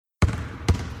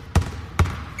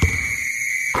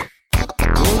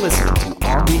listening to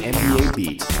On the NBA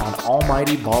Beat on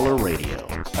Almighty Baller Radio,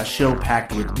 a show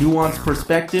packed with nuanced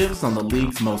perspectives on the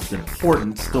league's most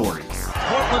important stories.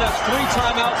 Portland has 3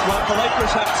 timeouts while the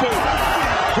Lakers have 2.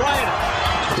 Bryant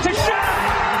to shot!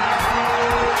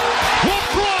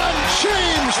 LeBron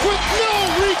James with no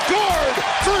regard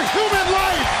for human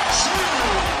life!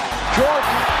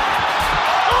 Jordan.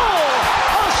 Oh!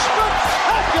 A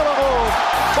spectacular move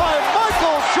by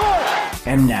Michael Jordan!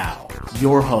 And now,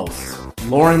 your hosts,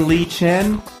 Lauren Lee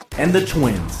Chen and the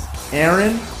twins,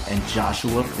 Aaron and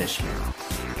Joshua Fishman.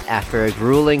 After a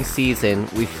grueling season,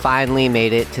 we finally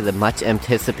made it to the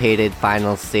much-anticipated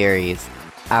Finals Series,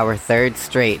 our third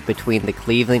straight between the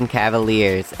Cleveland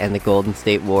Cavaliers and the Golden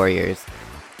State Warriors.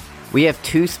 We have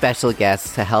 2 special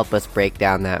guests to help us break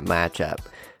down that matchup.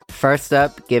 First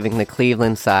up, giving the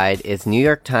Cleveland side, is New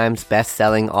York Times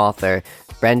best-selling author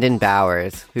Brendan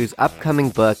Bowers, whose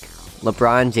upcoming book,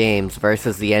 LeBron James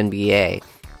vs. the NBA,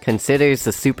 considers the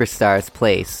superstar's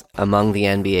place among the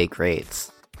NBA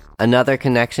greats. Another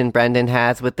connection Brendan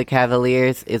has with the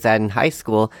Cavaliers is that in high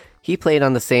school, he played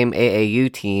on the same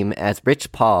AAU team as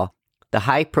Rich Paul, the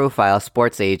high-profile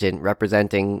sports agent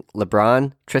representing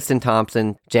LeBron, Tristan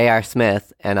Thompson, J.R.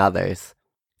 Smith, and others.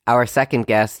 Our second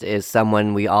guest is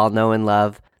someone we all know and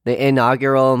love, the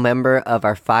inaugural member of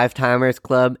our Five-Timers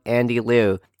Club, Andy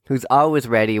Liu, who's always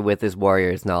ready with his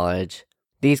Warriors knowledge.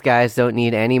 These guys don't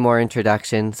need any more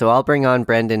introduction, so I'll bring on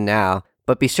Brendan now,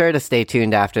 but be sure to stay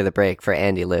tuned after the break for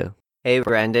Andy Liu. Hey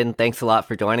Brendan, thanks a lot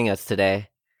for joining us today.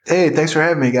 Hey, thanks for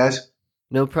having me, guys.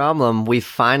 No problem. We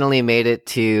finally made it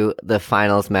to the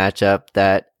finals matchup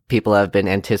that people have been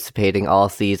anticipating all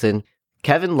season.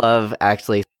 Kevin Love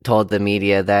actually told the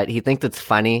media that he thinks it's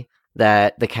funny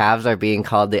that the Cavs are being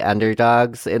called the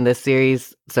underdogs in this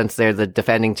series. Since they're the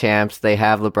defending champs, they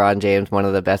have LeBron James, one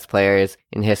of the best players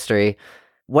in history.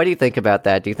 What do you think about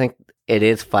that? Do you think it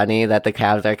is funny that the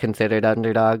Cavs are considered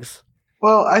underdogs?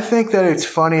 Well, I think that it's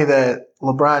funny that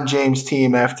LeBron James'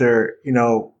 team, after,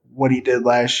 what he did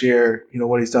last year,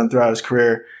 what he's done throughout his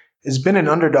career, has been an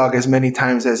underdog as many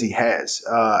times as he has.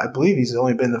 I believe he's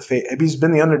only been he's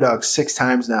been the underdog 6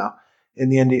 times now in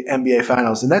the NBA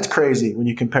Finals. And that's crazy when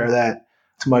you compare that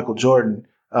to Michael Jordan,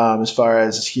 as far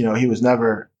as, he was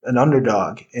never an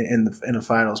underdog in a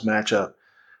finals matchup.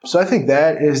 So I think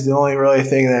that is the only really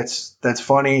thing that's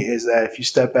funny, is that if you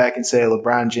step back and say a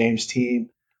LeBron James team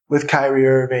with Kyrie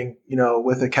Irving,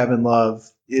 with a Kevin Love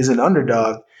is an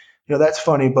underdog, that's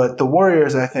funny. But the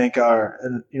Warriors, I think, are,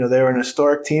 they were an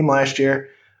historic team last year,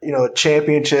 a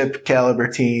championship caliber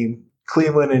team.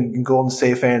 Cleveland and Golden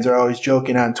State fans are always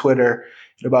joking on Twitter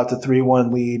about the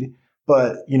 3-1 lead.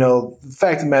 But, the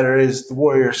fact of the matter is the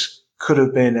Warriors could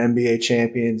have been NBA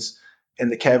champions, and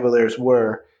the Cavaliers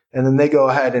were. And then they go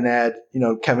ahead and add,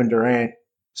 Kevin Durant.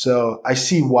 So I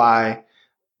see why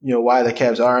the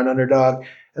Cavs are an underdog.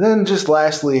 And then just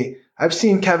lastly, I've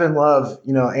seen Kevin Love,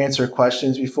 answer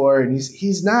questions before, and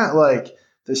he's not like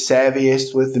the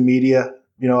savviest with the media,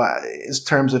 in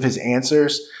terms of his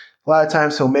answers. A lot of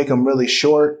times he'll make them really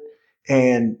short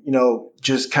and,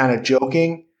 just kind of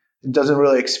joking. It doesn't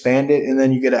really expand it. And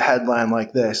then you get a headline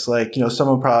like this. Like,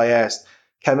 someone probably asked,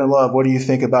 Kevin Love, what do you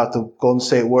think about the Golden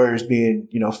State Warriors being,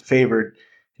 favored? And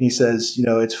he says,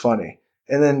 it's funny.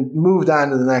 And then moved on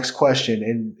to the next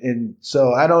question. And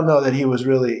so I don't know that he was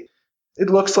really – it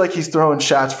looks like he's throwing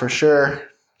shots for sure.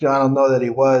 I don't know that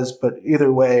he was, but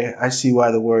either way, I see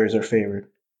why the Warriors are favored.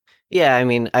 Yeah, I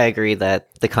mean, I agree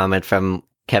that the comment from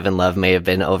Kevin Love may have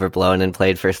been overblown and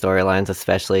played for storylines,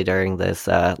 especially during this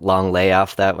long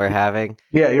layoff that we're having.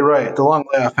 Yeah, you're right. The long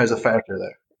layoff has a factor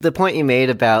there. The point you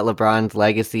made about LeBron's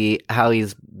legacy, how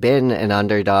he's been an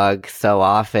underdog so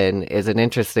often, is an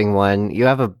interesting one. You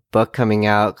have a book coming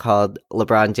out called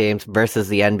LeBron James versus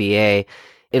the NBA,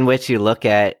 in which you look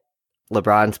at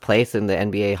LeBron's place in the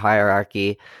NBA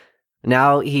hierarchy.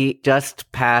 Now he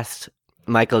just passed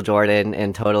Michael Jordan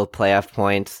in total playoff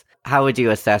points. How would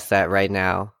you assess that right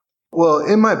now? Well,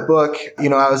 in my book,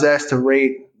 I was asked to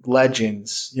rate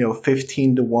legends,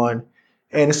 15-1.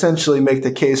 And essentially make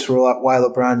the case for why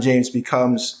LeBron James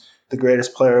becomes the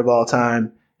greatest player of all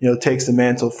time, takes the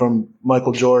mantle from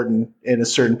Michael Jordan in a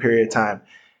certain period of time.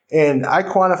 And I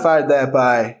quantified that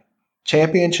by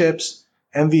championships,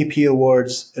 MVP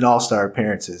awards, and all-star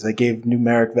appearances. I gave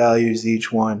numeric values to each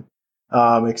one,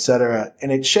 et cetera.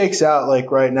 And it shakes out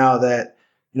like right now that,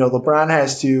 LeBron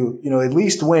has to, at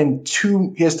least win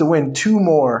 2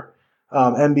 more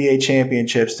NBA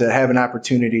championships to have an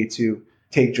opportunity to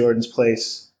take Jordan's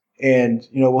place. And,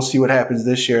 we'll see what happens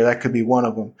this year. That could be one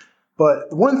of them.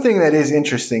 But one thing that is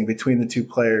interesting between the two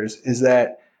players is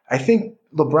that I think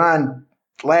LeBron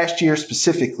last year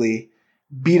specifically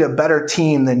beat a better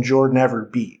team than Jordan ever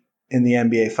beat in the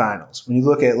NBA Finals. When you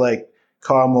look at like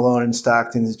Karl Malone and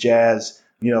Stockton's Jazz,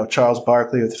 Charles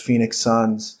Barkley with the Phoenix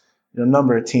Suns, a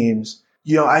number of teams.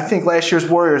 I think last year's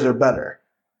Warriors are better,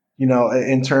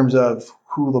 in terms of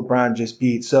who LeBron just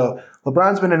beat. So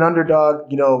LeBron's been an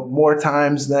underdog, more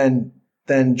times than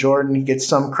Jordan. He gets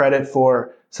some credit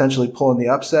for essentially pulling the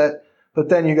upset. But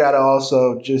then you got to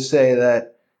also just say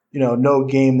that, no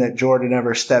game that Jordan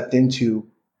ever stepped into,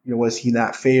 was he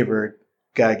not favored.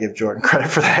 Got to give Jordan credit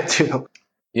for that too.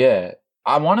 Yeah.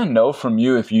 I want to know from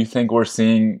you if you think we're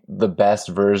seeing the best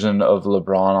version of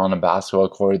LeBron on a basketball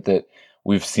court that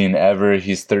we've seen ever.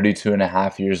 He's 32 and a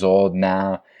half years old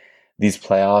now. These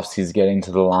playoffs, he's getting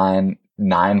to the line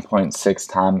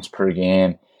 9.6 times per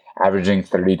game, averaging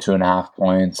 32 and a half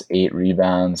points, 8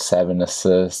 rebounds, 7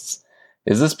 assists.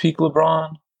 Is this peak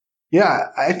LeBron? Yeah,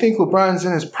 I think LeBron's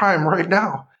in his prime right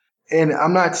now. And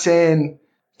I'm not saying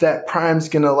that prime's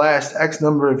going to last X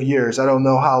number of years. I don't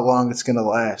know how long it's going to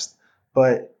last.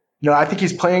 But, I think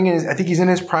he's I think he's in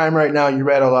his prime right now. You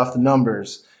rattled off the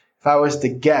numbers. If I was to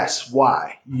guess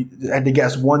why, I had to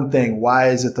guess one thing.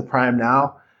 Why is it the prime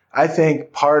now? I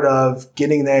think part of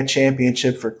getting that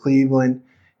championship for Cleveland,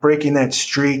 breaking that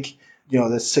streak, the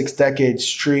 6-decade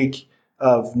streak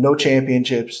of no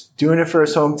championships, doing it for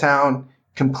his hometown,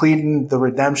 completing the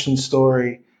redemption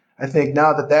story. I think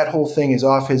now that whole thing is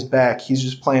off his back, he's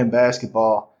just playing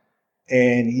basketball.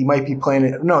 And he might be playing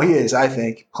it. No, he is, I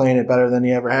think, playing it better than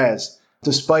he ever has,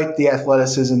 despite the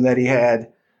athleticism that he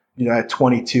had, at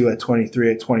 22, at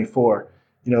 23, at 24.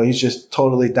 He's just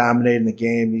totally dominating the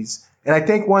game. And I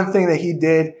think one thing that he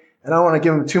did, and I don't want to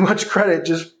give him too much credit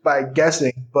just by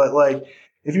guessing, but like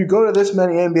if you go to this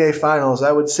many NBA Finals,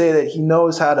 I would say that he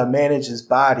knows how to manage his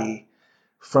body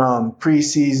from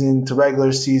preseason to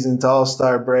regular season to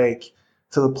All-Star break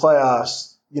to the playoffs.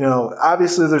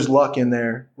 Obviously there's luck in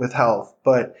there with health,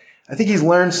 but I think he's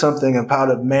learned something of how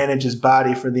to manage his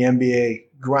body for the NBA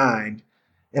grind.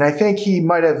 And I think he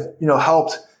might have,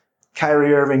 helped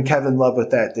Kyrie Irving, Kevin Love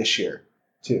with that this year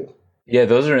too. Yeah,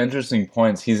 those are interesting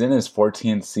points. He's in his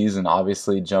 14th season,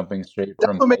 obviously jumping straight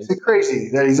from. That's what makes it crazy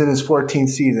that he's in his 14th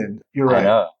season. You're right. I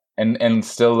know. And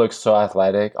still looks so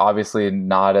athletic. Obviously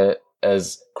not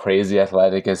as crazy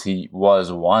athletic as he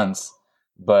was once,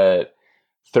 but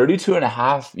 32 and a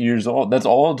half years old. That's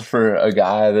old for a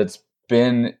guy that's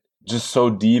been just so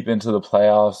deep into the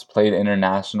playoffs, played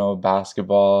international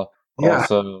basketball. Yeah.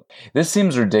 Also, this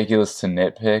seems ridiculous to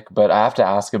nitpick, but I have to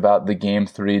ask about the Game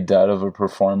 3 dud of a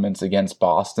performance against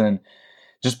Boston,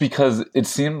 just because it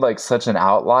seemed like such an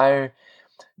outlier.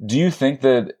 Do you think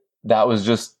that was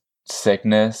just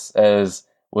sickness, as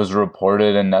was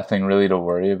reported, and nothing really to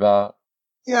worry about?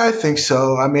 Yeah, I think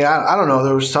so. I mean, I don't know.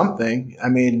 There was something. I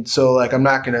mean, so like I'm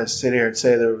not going to sit here and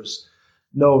say there was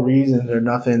no reason or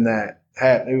nothing that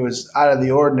happened. It was out of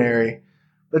the ordinary.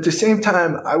 But at the same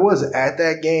time, I was at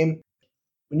that game.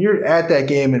 When you're at that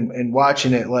game and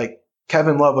watching it, like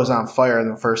Kevin Love was on fire in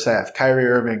the first half. Kyrie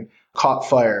Irving caught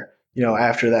fire,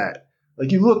 after that.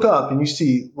 Like you look up and you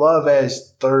see Love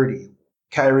has 30,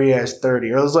 Kyrie has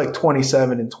 30, or it was like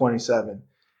 27 and 27.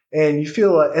 And you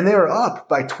feel like, and they were up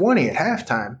by 20 at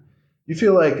halftime. You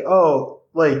feel like,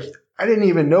 I didn't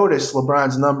even notice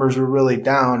LeBron's numbers were really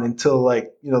down until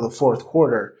the fourth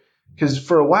quarter. Because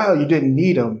for a while you didn't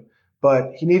need him,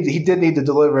 but he did need to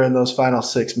deliver in those final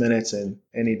 6 minutes, and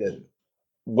he didn't.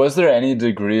 Was there any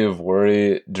degree of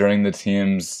worry during the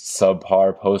team's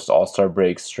subpar post All-Star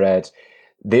break stretch?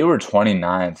 They were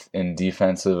 29th in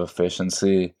defensive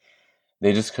efficiency.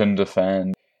 They just couldn't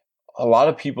defend. A lot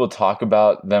of people talk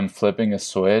about them flipping a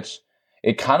switch.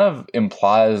 It kind of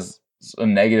implies a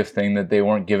negative thing that they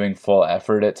weren't giving full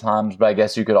effort at times, but I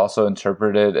guess you could also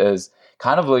interpret it as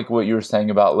kind of like what you were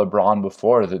saying about LeBron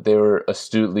before, that they were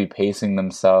astutely pacing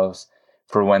themselves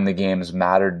for when the games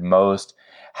mattered most.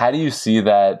 How do you see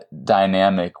that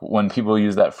dynamic when people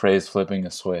use that phrase, flipping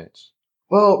a switch?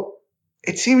 Well,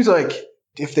 it seems like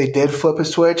if they did flip a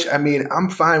switch, I mean, I'm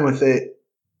fine with it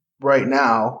right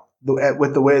now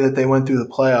with the way that they went through the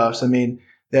playoffs. I mean,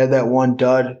 they had that one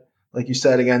dud, like you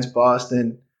said, against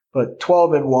Boston, but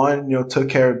 12-1, took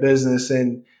care of business.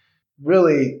 And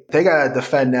really, they got to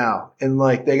defend now. And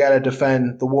they got to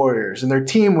defend the Warriors. And their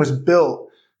team was built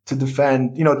to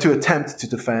defend, to attempt to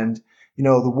defend,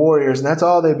 the Warriors. And that's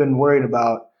all they've been worried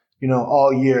about,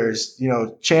 all years.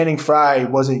 Channing Frye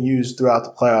wasn't used throughout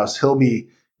the playoffs. He'll be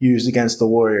used against the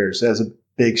Warriors as a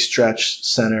big stretch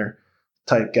center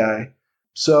type guy.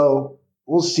 So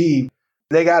we'll see.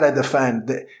 They got to defend.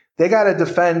 They got to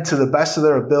defend to the best of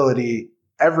their ability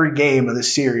every game of the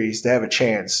series to have a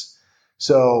chance.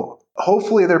 So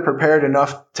hopefully they're prepared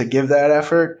enough to give that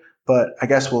effort. but I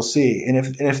guess we'll see. And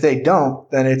if they don't,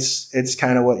 then it's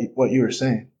kind of what you were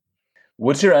saying.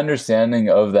 What's your understanding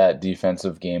of that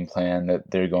defensive game plan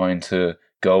that they're going to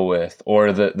go with,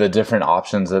 or the different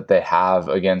options that they have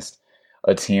against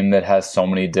a team that has so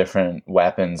many different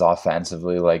weapons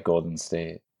offensively like Golden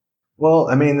State? Well,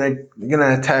 I mean, they're going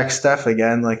to attack Steph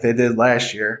again like they did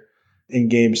last year in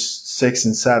games 6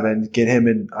 and 7, get him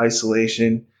in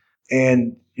isolation.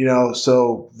 And,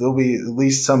 so there'll be at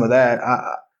least some of that.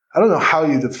 I don't know how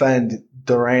you defend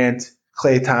Durant,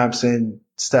 Klay Thompson,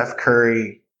 Steph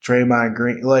Curry, Draymond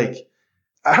Green. Like,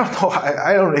 I don't know.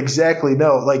 I don't exactly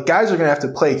know. Like, guys are going to have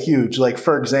to play huge. Like,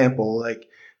 for example, like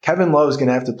Kevin Love is going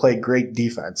to have to play great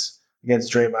defense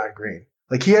against Draymond Green.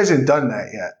 Like, he hasn't done that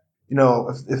yet.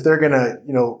 If they're going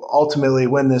to, ultimately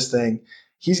win this thing,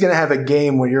 he's going to have a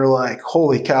game where you're like,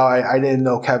 holy cow, I didn't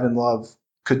know Kevin Love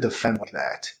could defend like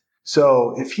that.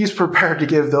 So if he's prepared to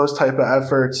give those type of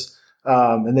efforts,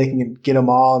 and they can get them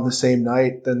all on the same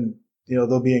night, then,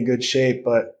 they'll be in good shape.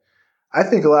 But I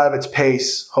think a lot of it's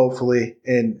pace, hopefully,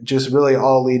 and just really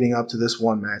all leading up to this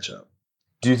one matchup.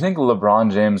 Do you think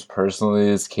LeBron James personally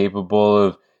is capable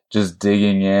of just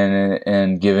digging in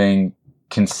and giving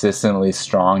consistently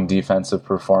strong defensive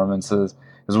performances?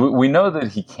 Because we know that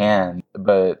he can,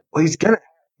 but... Well, he's going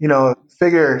to,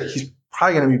 figure he's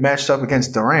probably going to be matched up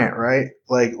against Durant, right?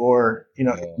 Like, or,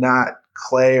 not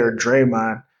Klay or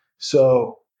Draymond.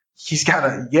 So he's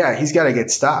got to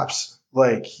get stops.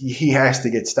 Like, he has to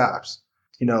get stops.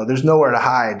 There's nowhere to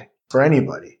hide for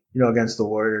anybody, against the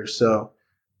Warriors. So,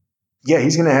 yeah,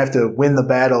 he's going to have to win the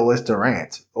battle with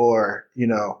Durant. Or,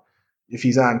 if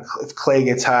Klay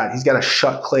gets hot, he's got to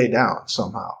shut Klay down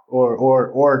somehow.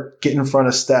 Or get in front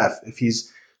of Steph if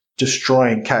he's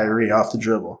destroying Kyrie off the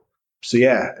dribble. So,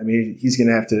 yeah, I mean, he's going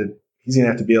to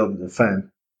have to be able to defend.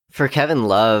 For Kevin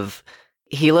Love,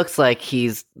 he looks like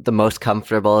he's the most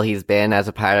comfortable he's been as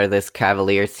a part of this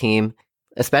Cavaliers team.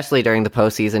 Especially during the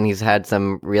postseason, he's had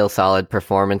some real solid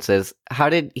performances. How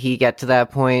did he get to that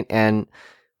point, and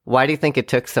why do you think it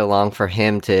took so long for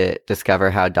him to discover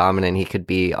how dominant he could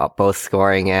be, both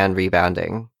scoring and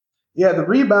rebounding? Yeah, the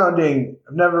rebounding,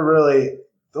 I've never really...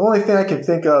 The only thing I can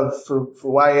think of for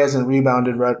why he hasn't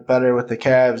rebounded better with the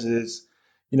Cavs is,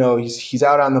 he's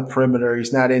out on the perimeter.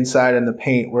 He's not inside in the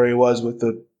paint where he was with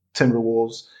the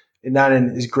Timberwolves, and not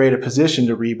in as great a position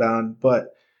to rebound.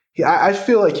 But I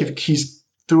feel like if he's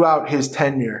throughout his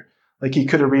tenure, like he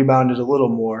could have rebounded a little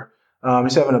more.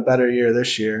 He's having a better year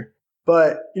this year.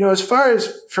 But, as far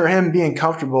as for him being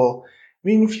comfortable, I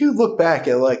mean, if you look back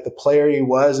at like the player he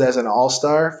was as an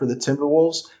all-star for the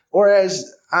Timberwolves or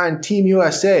as on Team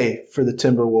USA for the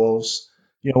Timberwolves,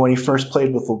 when he first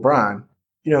played with LeBron,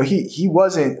 he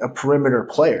wasn't a perimeter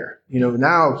player.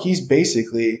 Now he's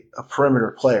basically a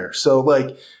perimeter player. So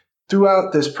like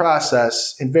throughout this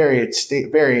process in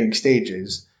varying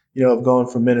stages, of going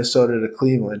from Minnesota to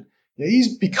Cleveland,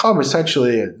 he's become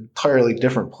essentially an entirely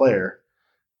different player,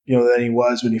 than he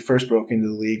was when he first broke into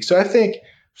the league. So I think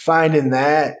finding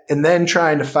that and then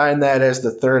trying to find that as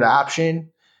the third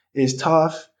option is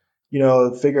tough.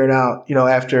 Figuring out,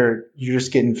 after you're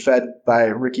just getting fed by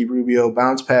Ricky Rubio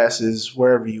bounce passes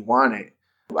wherever you want it.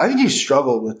 I think he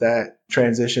struggled with that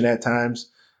transition at times.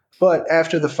 But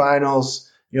after the finals,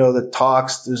 the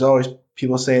talks, there's always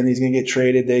people saying he's going to get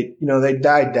traded. They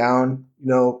died down,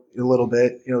 a little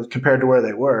bit, compared to where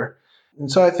they were. And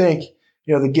so I think,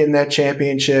 getting that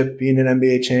championship, being an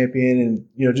NBA champion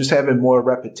and, just having more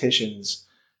repetitions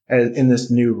in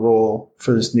this new role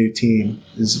for this new team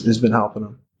has been helping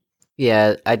him.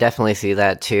 Yeah, I definitely see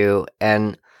that too.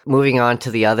 And moving on to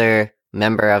the other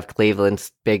member of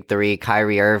Cleveland's Big Three,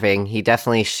 Kyrie Irving, he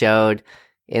definitely showed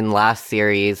in last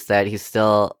series that he's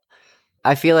still...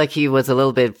 I feel like he was a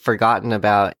little bit forgotten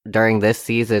about during this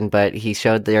season, but he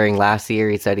showed during last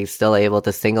series that he's still able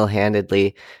to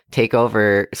single-handedly take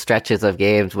over stretches of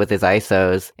games with his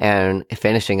ISOs and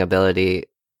finishing ability.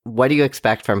 What do you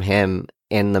expect from him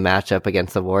in the matchup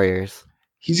against the Warriors?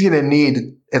 He's going to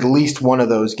need at least one of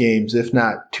those games, if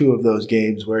not two of those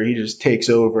games, where he just takes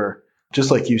over,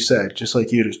 just like you said, just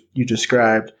like you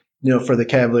described, for the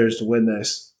Cavaliers to win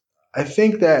this. I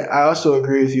think that I also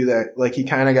agree with you that like he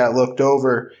kind of got looked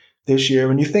over this year.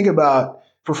 When you think about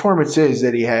performances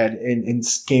that he had in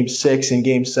Game 6 and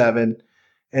Game 7,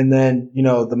 and then,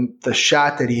 the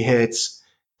shot that he hits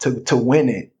to win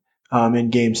it in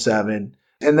Game 7,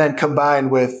 and then combined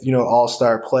with,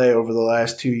 all-star play over the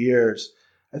last 2 years,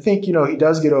 I think, he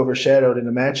does get overshadowed in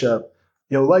a matchup,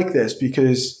 like this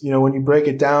because, when you break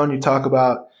it down, you talk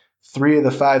about 3 of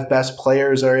the 5 best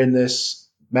players are in this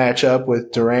matchup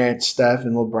with Durant, Steph,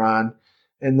 and LeBron.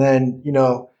 And then,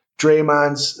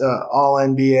 Draymond's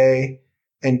all-NBA.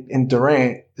 and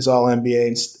Durant is all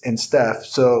NBA and Steph.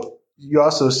 So you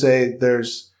also say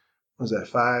there's, what was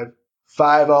that,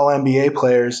 five all NBA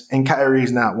players, and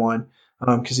Kyrie's not one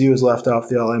because he was left off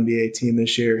the all NBA team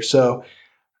this year. So,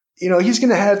 he's going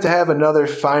to have another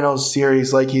finals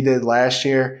series like he did last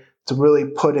year to really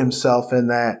put himself in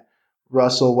that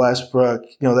Russell Westbrook,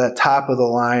 that top of the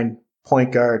line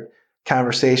point guard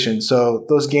conversation. So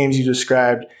those games you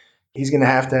described, he's going to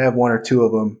have one or two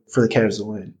of them for the Cavs to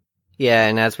win. Yeah,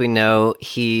 and as we know,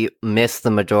 he missed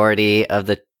the majority of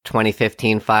the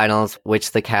 2015 finals,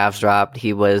 which the Cavs dropped.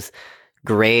 He was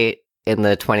great in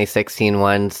the 2016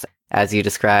 ones. As you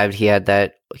described, he had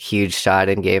that huge shot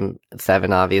in Game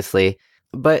 7, obviously.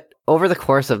 But over the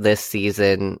course of this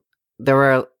season, there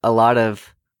were a lot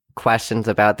of questions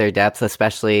about their depth,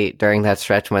 especially during that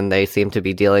stretch when they seemed to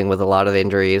be dealing with a lot of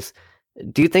injuries.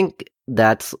 Do you think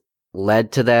that's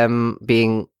led to them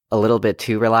being a little bit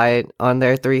too reliant on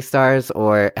their three stars,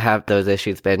 or have those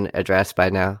issues been addressed by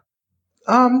now?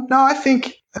 No, I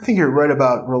think you're right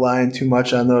about relying too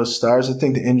much on those stars. I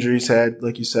think the injuries had,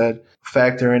 like you said, a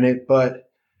factor in it. But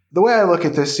the way I look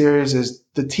at this series is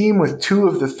the team with two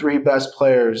of the three best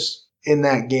players in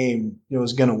that game,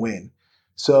 is going to win.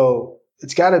 So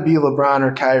it's got to be LeBron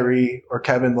or Kyrie or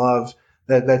Kevin Love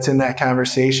that's in that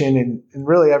conversation, and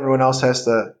really everyone else has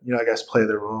to, I guess, play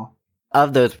their role.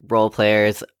 Of those role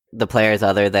players, the players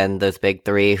other than those big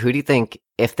three, who do you think,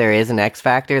 if there is an X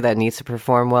factor that needs to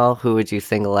perform well, who would you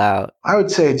single out? I would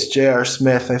say it's J.R.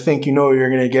 Smith. I think what you're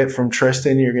going to get from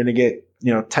Tristan. You're going to get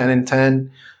 10 and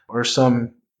 10 or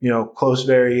some close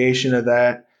variation of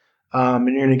that, and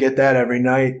you're going to get that every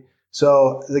night.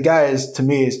 So the guy to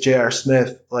me is J.R.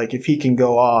 Smith. Like, if he can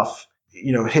go off,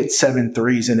 hit 7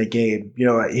 threes in a game,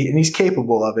 and he's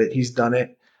capable of it. He's done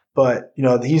it. But,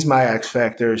 he's my X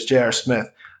factor is J.R. Smith.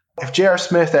 If J.R.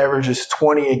 Smith averages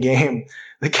 20 a game,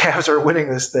 the Cavs are winning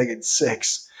this thing in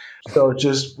 6. So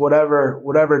just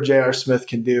whatever J.R. Smith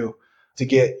can do to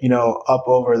get, up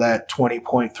over that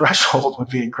 20-point threshold would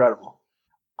be incredible.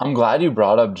 I'm glad you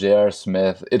brought up J.R.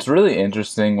 Smith. It's really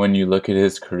interesting when you look at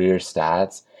his career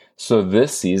stats. So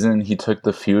this season, he took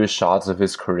the fewest shots of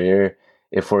his career,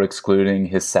 if we're excluding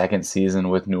his second season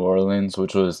with New Orleans,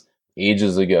 which was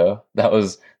ages ago. That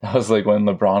was like when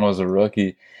LeBron was a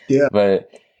rookie. Yeah.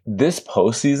 But this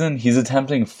postseason, he's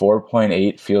attempting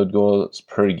 4.8 field goals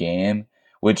per game,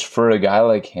 which for a guy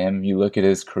like him, you look at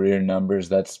his career numbers,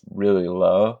 that's really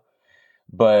low.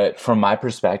 But from my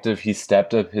perspective, he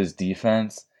stepped up his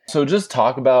defense. So just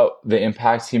talk about the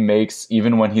impacts he makes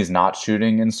even when he's not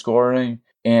shooting and scoring.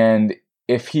 And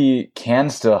if he can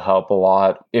still help a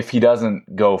lot, if he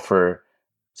doesn't go for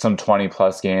some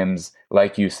 20-plus games,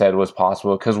 like you said, was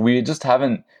possible, because we just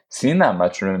haven't seen that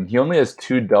much from him. He only has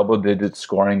 2 double-digit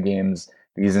scoring games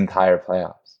these entire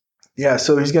playoffs. Yeah,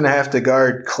 so he's going to have to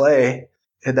guard Clay,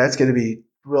 and that's going to be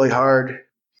really hard.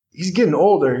 He's getting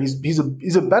older. He's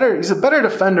a better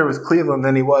defender with Cleveland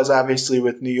than he was obviously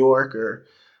with New York, or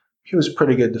he was a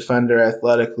pretty good defender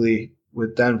athletically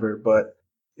with Denver, but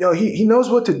he knows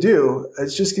what to do.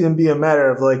 It's just going to be a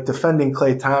matter of like defending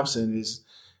Klay Thompson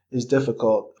is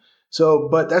difficult. So,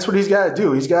 but that's what he's got to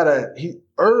do. He's got to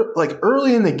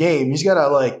early in the game, he's got to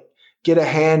like get a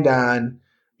hand on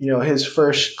Klay's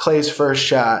first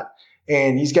shot,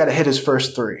 and he's got to hit his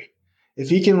first 3. If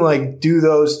he can like do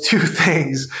those 2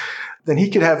 things, then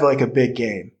he could have like a big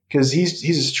game because he's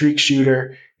a streak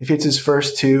shooter. If it's his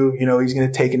first 2, he's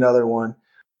going to take another one.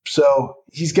 So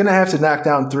he's going to have to knock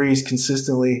down threes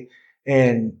consistently,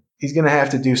 and he's going to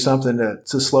have to do something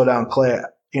to slow down Klay.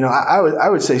 I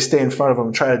would say stay in front of him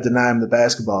and try to deny him the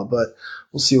basketball, but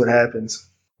we'll see what happens.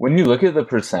 When you look at the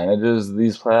percentages of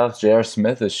these playoffs, J.R.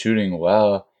 Smith is shooting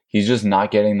well. He's just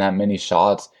not getting that many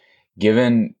shots,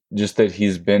 given just that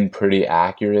he's been pretty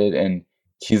accurate and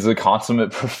he's a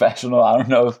consummate professional. I don't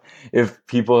know if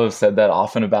people have said that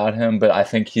often about him, but I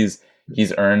think he's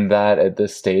earned that at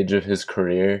this stage of his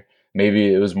career.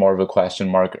 Maybe it was more of a question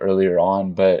mark earlier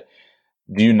on, but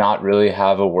do you not really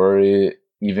have a worry,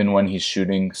 even when he's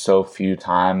shooting so few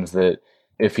times, that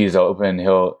if he's open,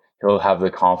 he'll have the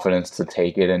confidence to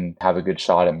take it and have a good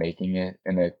shot at making it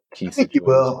in a key situation? I think he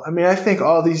will. I mean, I think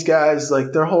all these guys,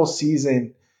 like their whole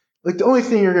season, like the only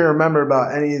thing you're going to remember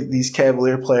about any of these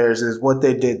Cavalier players is what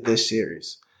they did this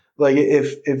series. Like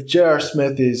if J.R.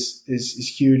 Smith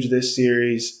is huge this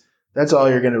series, that's all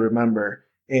you're going to remember.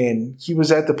 And he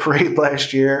was at the parade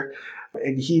last year,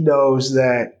 and he knows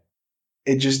that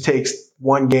it just takes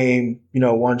one game,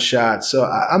 one shot. So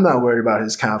I'm not worried about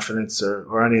his confidence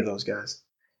or any of those guys.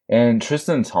 And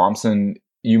Tristan Thompson,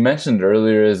 you mentioned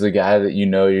earlier, as a guy that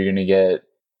you're going to get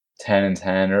 10 and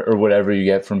 10 or whatever you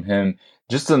get from him.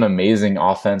 just an amazing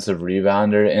offensive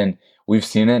rebounder. And we've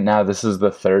seen it now. This is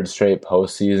the third straight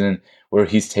postseason where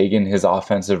he's taken his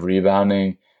offensive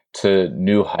rebounding to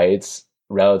new heights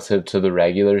relative to the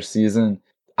regular season.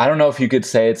 I don't know if you could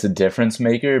say it's a difference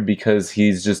maker because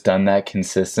he's just done that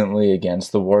consistently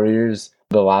against the Warriors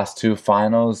the last two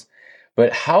finals.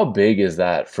 But how big is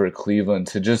that for Cleveland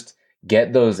to just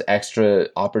get those extra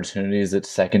opportunities at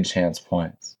second chance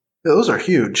points? Those are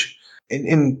huge.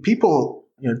 And people,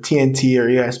 TNT or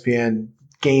ESPN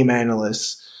game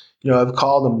analysts, I've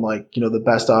called him the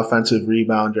best offensive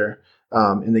rebounder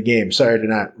in the game. Sorry to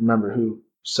not remember who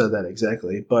said that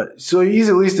exactly. But so he's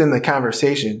at least in the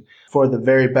conversation for the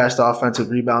very best offensive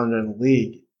rebounder in the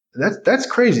league. That's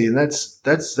crazy. And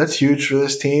that's huge for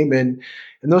this team. And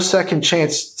those second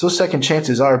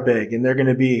chances are big, and they're going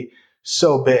to be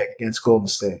so big against Golden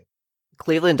State.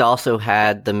 Cleveland also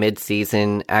had the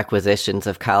midseason acquisitions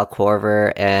of Kyle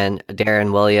Korver and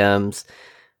Darren Williams.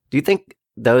 Do you think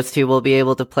those two will be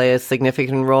able to play a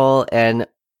significant role and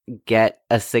get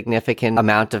a significant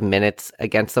amount of minutes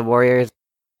against the Warriors?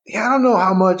 Yeah, I don't know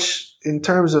how much in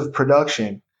terms of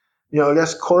production. I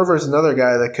guess Korver's another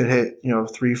guy that could hit,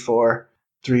 3-4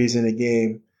 threes in a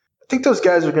game. I think those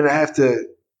guys are going to have to,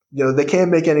 they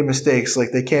can't make any mistakes.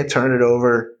 Like, they can't turn it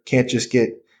over, can't just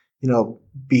get,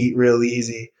 beat real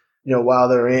easy, while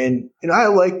they're in. I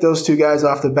like those two guys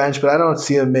off the bench, but I don't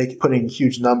see them putting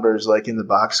huge numbers like in the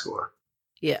box score.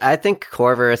 Yeah, I think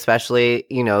Korver especially,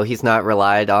 he's not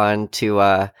relied on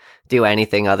to do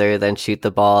anything other than shoot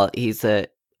the ball. He's in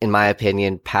my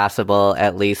opinion, passable,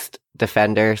 at least,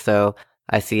 defender. So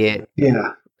I see it.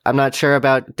 Yeah. I'm not sure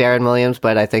about Darren Williams,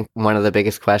 but I think one of the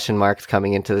biggest question marks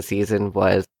coming into the season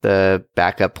was the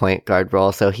backup point guard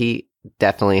role. So he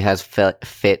definitely has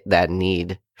fit that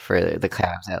need for the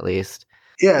Cavs, at least.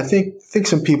 Yeah, I think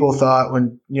some people thought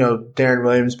when, Darren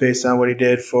Williams, based on what he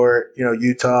did for,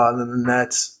 Utah and then the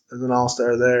Nets as an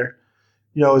all-star there,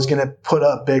 is going to put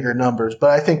up bigger numbers.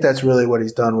 But I think that's really what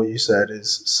he's done, what you said,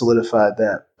 is solidified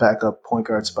that backup point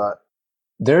guard spot.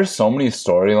 There's so many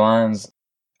storylines.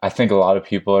 I think a lot of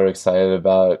people are excited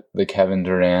about the Kevin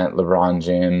Durant, LeBron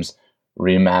James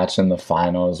rematch in the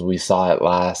finals. We saw it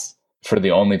last for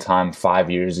the only time 5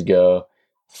 years ago,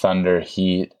 Thunder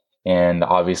Heat. And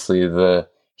obviously the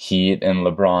Heat and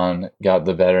LeBron got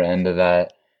the better end of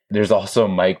that. There's also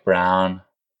Mike Brown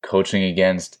coaching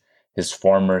against his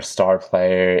former star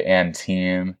player and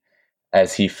team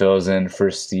as he fills in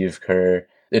for Steve Kerr.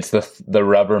 It's the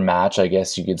rubber match, I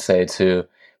guess you could say, too,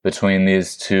 between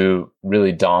these two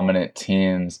really dominant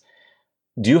teams.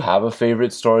 Do you have a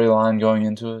favorite storyline going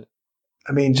into it?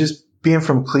 I mean, just being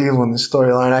from Cleveland, the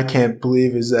storyline I can't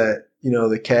believe is that,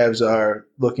 the Cavs are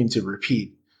looking to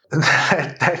repeat.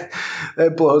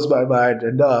 that blows my mind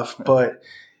enough. But,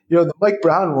 the Mike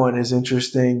Brown one is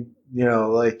interesting. You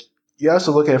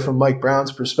also look at it from Mike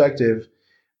Brown's perspective.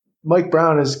 Mike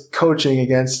Brown is coaching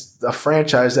against a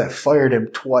franchise that fired him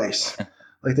twice.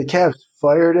 Like, the Cavs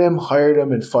fired him, hired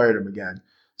him, and fired him again.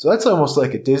 So that's almost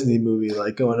like a Disney movie,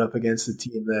 like going up against a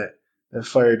team that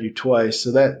fired you twice.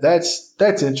 So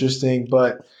that's interesting.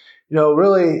 But,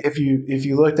 really, if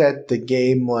you looked at the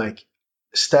game, like,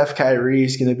 Steph Kyrie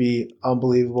is going to be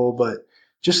unbelievable, but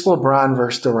just LeBron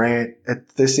versus Durant at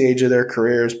this age of their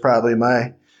career is probably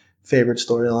my favorite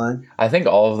storyline. I think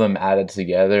all of them added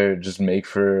together just make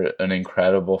for an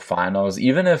incredible finals.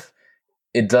 Even if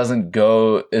it doesn't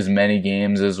go as many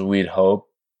games as we'd hope,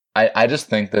 I just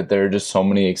think that there are just so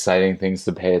many exciting things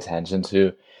to pay attention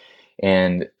to.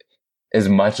 And as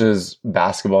much as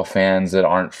basketball fans that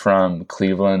aren't from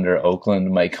Cleveland or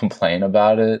Oakland might complain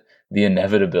about it, the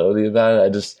inevitability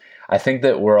about it, I think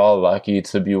that we're all lucky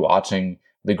to be watching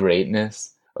the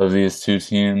greatness of these two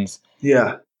teams.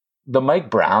 Yeah. The Mike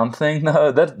Brown thing,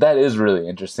 though, that is really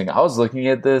interesting. I was looking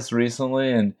at this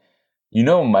recently, and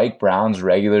Mike Brown's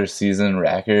regular season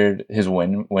record, his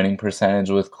winning percentage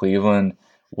with Cleveland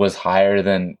was higher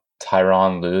than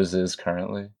Tyronn Lue's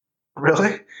currently.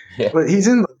 Really? Yeah. But he's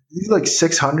like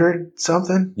 600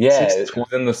 something? Yeah, it's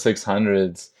in the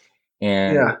 600s.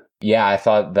 And yeah, I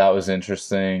thought that was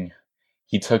interesting.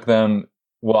 He took them,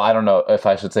 well, I don't know if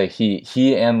I should say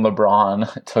he and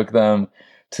LeBron took them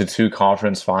to 2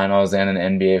 conference finals and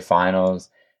an NBA finals.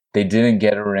 They didn't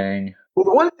get a ring. Well,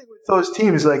 the one thing with those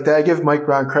teams like that I give Mike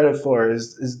Brown credit for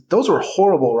is those were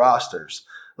horrible rosters.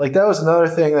 Like, that was another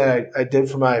thing that I did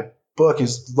for my book,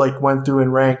 is like went through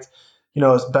and ranked,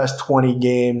 his best 20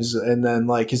 games and then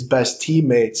like his best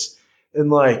teammates. And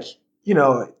like,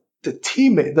 the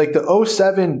teammate, like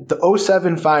the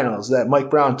 07 finals that Mike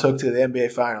Brown took to the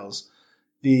NBA finals,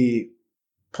 the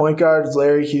point guard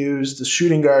Larry Hughes, the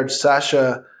shooting guard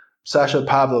Sasha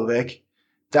Pavlovic,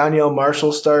 Danielle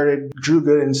Marshall started, Drew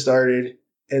Gooden started,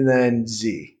 and then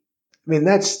Z. I mean,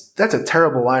 that's a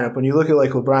terrible lineup when you look at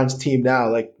like LeBron's team now.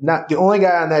 Like, not the only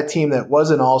guy on that team that was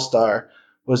an all-star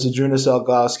was Zydrunas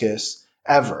Ilgauskas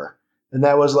ever, and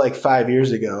that was like 5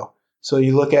 years ago. So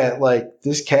you look at like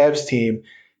this Cavs team,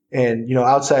 and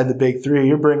outside the big three,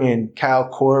 you're bringing Kyle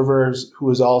Korver, who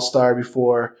was all-star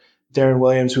before, Darren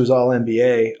Williams, who was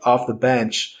all-NBA, off the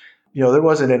bench. There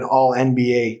wasn't an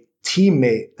all-NBA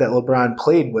teammate that LeBron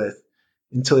played with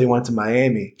until he went to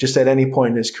Miami, just at any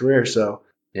point in his career. So.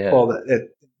 Yeah. Well,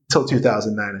 until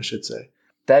 2009, I should say.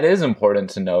 That is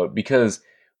important to note because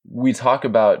we talk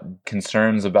about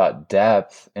concerns about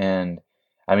depth, and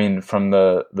I mean, from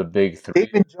the big three.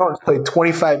 David Jones played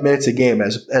 25 minutes a game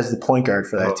as the point guard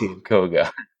for that team. Go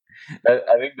guy.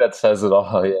 I think that says it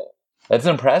all. Yeah, it's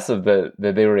impressive that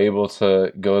they were able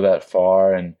to go that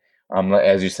far, and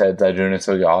as you said, Zydrunas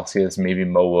Ilgauskas, maybe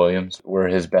Mo Williams were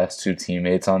his best two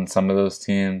teammates on some of those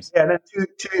teams. Yeah, and then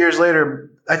two years later,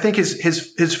 I think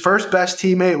his first best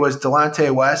teammate was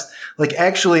Delonte West. Like,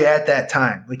 actually at that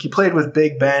time, like, he played with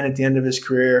Big Ben at the end of his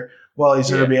career, Wally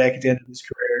Szczerbiak at the end of his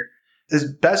career. His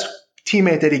best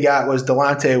teammate that he got was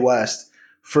Delonte West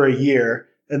for a year,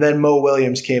 and then Mo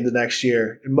Williams came the next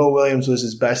year, and Mo Williams was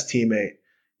his best teammate.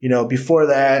 Before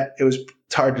that,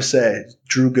 it's hard to say.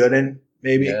 Drew Gooden,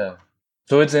 maybe. Yeah.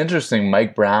 So it's interesting.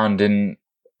 Mike Brown didn't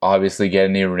obviously get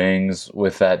any rings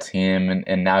with that team,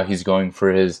 and now he's going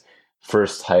for his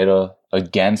first title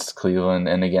against Cleveland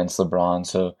and against LeBron.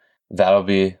 So that'll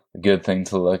be a good thing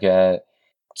to look at.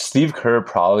 Steve Kerr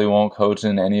probably won't coach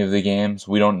in any of the games.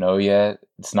 We don't know yet.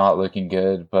 It's not looking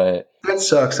good, but that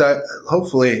sucks.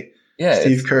 Hopefully,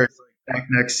 Steve Kerr is back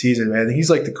next season, man. He's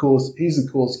like the coolest. He's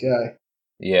the coolest guy.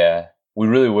 Yeah, we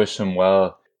really wish him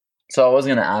well. So I was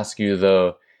going to ask you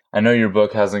though. I know your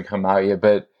book hasn't come out yet,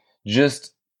 but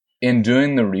just in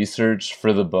doing the research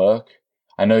for the book,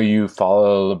 I know you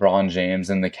follow LeBron James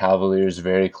and the Cavaliers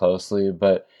very closely,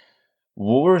 but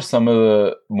what were some of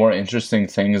the more interesting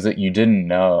things that you didn't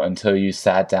know until you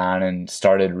sat down and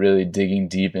started really digging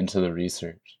deep into the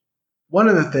research? One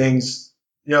of the things,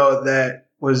 that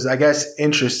was, I guess,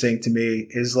 interesting to me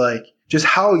is like just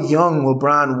how young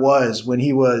LeBron was when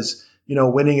he was,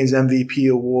 winning his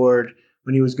MVP award,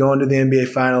 when he was going to the NBA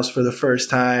Finals for the first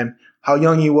time, how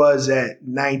young he was at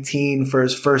 19 for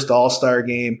his first All-Star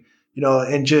game,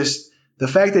 and just the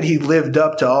fact that he lived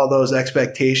up to all those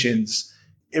expectations,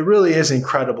 it really is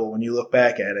incredible when you look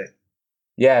back at it.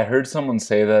 Yeah, I heard someone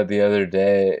say that the other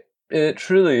day. It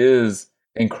truly is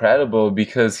incredible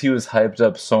because he was hyped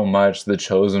up so much, the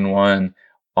chosen one,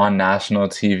 on national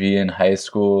TV in high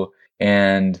school,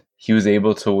 and he was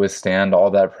able to withstand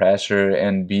all that pressure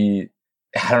and be,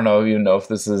 I don't even know if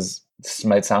this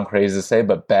might sound crazy to say,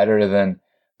 but better than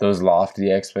those lofty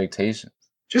expectations.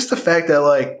 Just the fact that,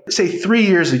 like, say 3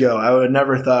 years ago, I would have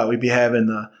never thought we'd be having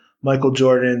the Michael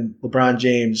Jordan, LeBron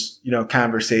James,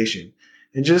 conversation.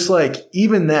 And just like,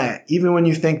 even when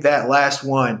you think that last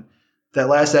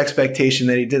expectation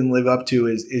that he didn't live up to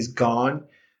is gone,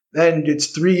 then it's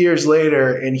 3 years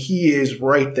later and he is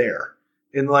right there.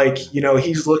 And like,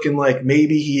 he's looking like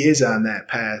maybe he is on that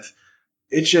path.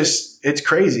 It's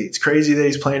crazy. It's crazy that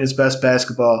he's playing his best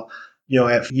basketball,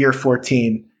 at year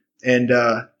 14. And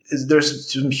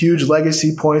there's some huge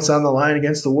legacy points on the line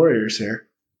against the Warriors here.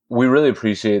 We really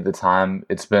appreciate the time.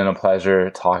 It's been a pleasure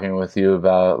talking with you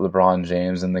about LeBron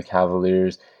James and the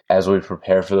Cavaliers as we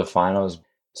prepare for the finals.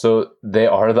 So they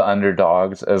are the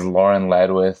underdogs, as Lauren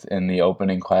led with in the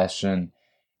opening question.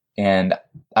 And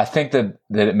I think that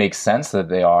it makes sense that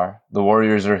they are. The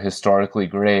Warriors are historically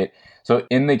great. So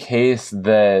in the case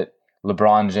that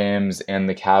LeBron James and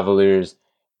the Cavaliers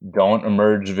don't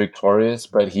emerge victorious,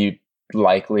 but he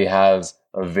likely has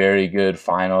a very good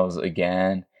finals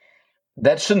again,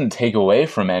 that shouldn't take away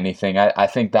from anything. I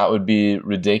think that would be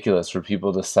ridiculous for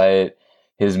people to cite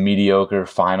his mediocre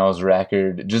finals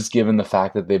record, just given the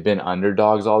fact that they've been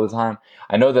underdogs all the time.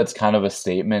 I know that's kind of a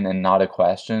statement and not a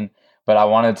question, but I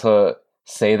wanted to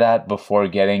say that before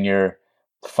getting your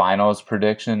finals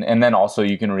prediction. And then also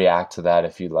you can react to that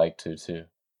if you'd like to too.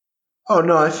 Oh,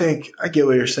 no, I think I get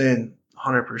what you're saying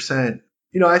 100%.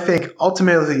 I think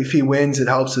ultimately if he wins, it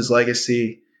helps his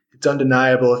legacy. It's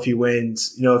undeniable if he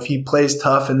wins. If he plays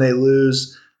tough and they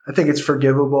lose, I think it's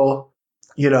forgivable.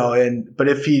 But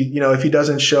if he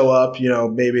doesn't show up,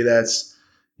 maybe that's,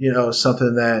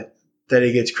 something that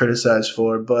he gets criticized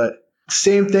for. But the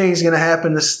same thing's going to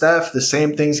happen to Steph. The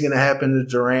same thing's going to happen to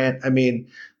Durant. I mean,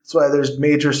 that's why there's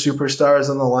major superstars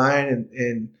on the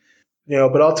line.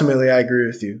 But ultimately I agree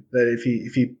with you that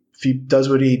if he does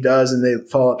what he does and they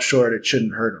fall up short, it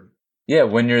shouldn't hurt him. Yeah,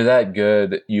 when you're that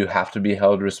good, you have to be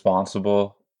held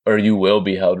responsible. or you will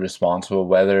be held responsible,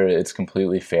 whether it's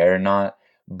completely fair or not.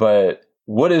 But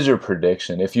what is your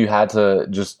prediction? If you had to,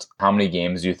 just how many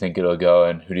games do you think it'll go,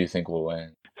 and who do you think will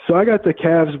win? So I got the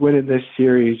Cavs winning this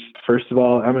series. First of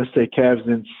all, I'm going to say Cavs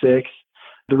in 6.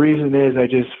 The reason is I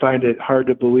just find it hard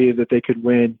to believe that they could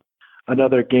win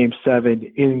another Game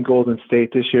 7 in Golden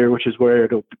State this year, which is where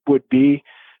it would be,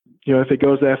 if it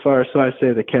goes that far. So I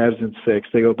say the Cavs in 6.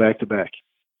 They go back-to-back.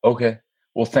 Okay.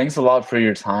 Well, thanks a lot for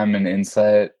your time and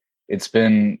insight. It's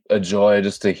been a joy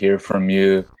just to hear from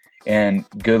you, and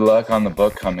good luck on the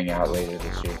book coming out later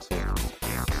this year, too.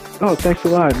 Oh, thanks a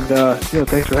lot. And,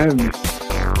 thanks for having me.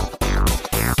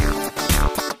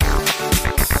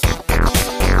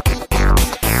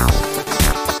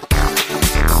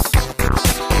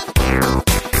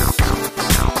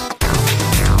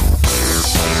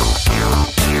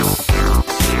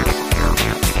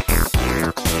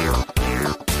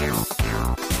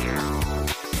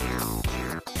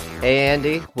 Hey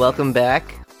Andy, welcome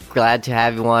back. Glad to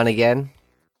have you on again.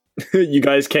 You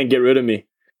guys can't get rid of me,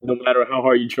 no matter how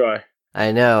hard you try.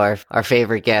 I know, our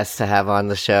favorite guest to have on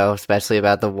the show, especially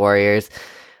about the Warriors.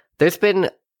 There's been,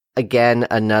 again,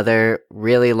 another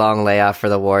really long layoff for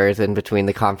the Warriors in between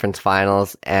the conference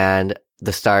finals and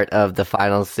the start of the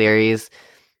finals series.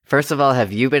 First of all,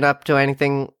 have you been up to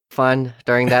anything fun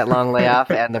during that long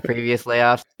layoff and the previous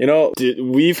layoffs?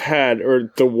 We've had,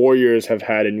 or the Warriors have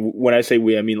had, and when I say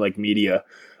we, I mean like media.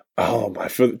 Oh my!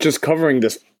 Just covering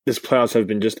this playoffs have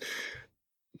been just.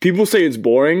 People say it's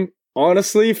boring.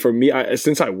 Honestly, for me,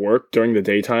 since I work during the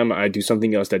daytime, I do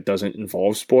something else that doesn't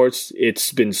involve sports.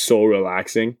 It's been so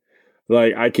relaxing.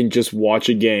 Like, I can just watch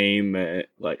a game.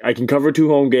 Like, I can cover 2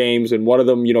 home games, and one of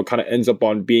them, kind of ends up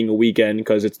on being a weekend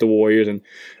because it's the Warriors, and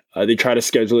they try to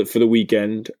schedule it for the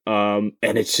weekend. And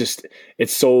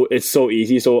it's so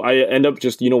easy. So I end up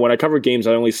just, when I cover games,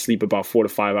 I only sleep about 4 to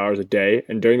 5 hours a day.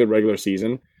 And during the regular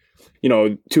season,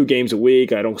 2 games a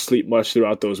week, I don't sleep much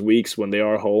throughout those weeks when they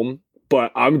are home.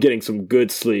 But I'm getting some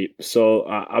good sleep. So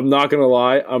I'm not going to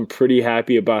lie. I'm pretty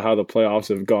happy about how the playoffs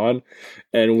have gone.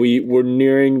 And we're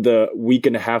nearing the week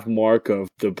and a half mark of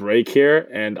the break here.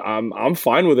 And I'm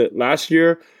fine with it. Last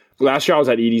year I was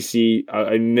at EDC.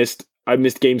 I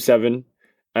missed Game 7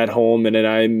 at home. And then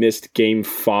I missed Game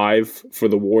 5 for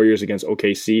the Warriors against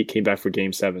OKC. Came back for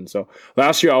Game 7. So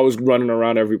last year I was running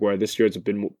around everywhere. This year it's a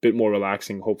bit more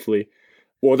relaxing, hopefully.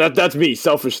 Well, that's me,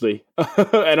 selfishly.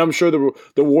 And I'm sure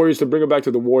the Warriors, to bring it back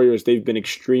to the Warriors, they've been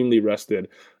extremely rested,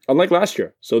 unlike last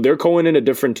year. So they're going in a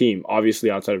different team, obviously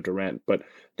outside of Durant, but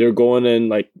they're going in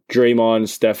like Draymond,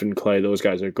 Steph, and Clay. Those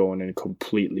guys are going in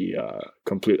completely,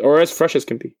 or as fresh as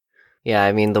can be. Yeah,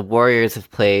 I mean, the Warriors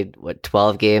have played,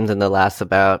 12 games in the last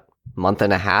about month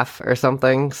and a half or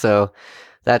something. So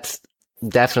that's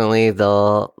definitely,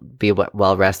 they'll be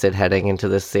well rested heading into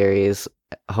this series.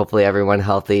 Hopefully everyone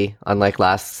healthy, unlike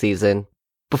last season.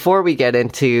 Before we get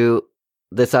into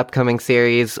this upcoming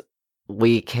series,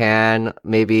 we can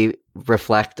maybe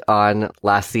reflect on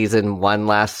last season one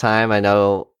last time. I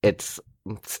know it's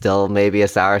still maybe a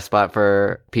sour spot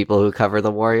for people who cover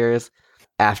the Warriors.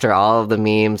 After all of the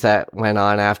memes that went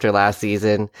on after last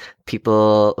season,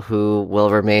 people who will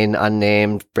remain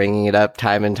unnamed, bringing it up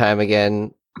time and time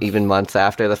again, even months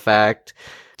after the fact.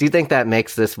 Do you think that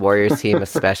makes this Warriors team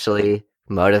especially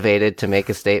motivated to make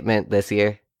a statement this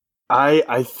year?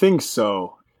 I think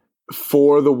so.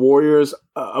 For the Warriors,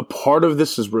 a part of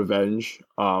this is revenge,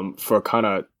 for kind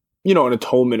of, an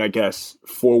atonement, I guess,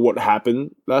 for what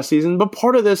happened last season. But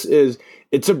part of this is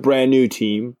it's a brand new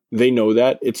team. They know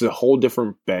that. It's a whole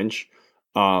different bench.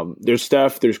 There's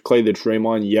Steph, there's Clay, there's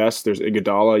Draymond, yes. There's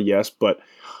Iguodala, yes. But,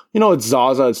 it's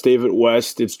Zaza, it's David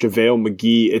West, it's JaVale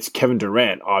McGee, it's Kevin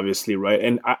Durant, obviously, right?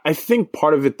 And I think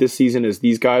part of it this season is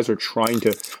these guys are trying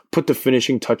to put the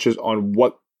finishing touches on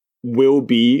what will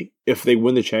be, if they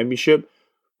win the championship,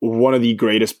 one of the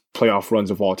greatest playoff runs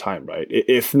of all time, right?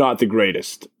 If not the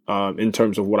greatest, in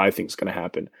terms of what I think is going to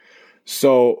happen.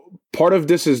 So part of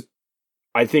this is,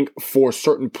 I think for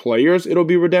certain players, it'll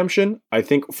be redemption. I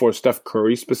think for Steph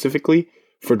Curry specifically,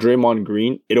 for Draymond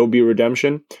Green, it'll be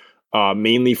redemption.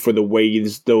 Mainly for the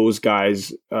ways those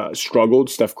guys struggled.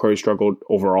 Steph Curry struggled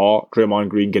overall. Draymond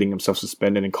Green getting himself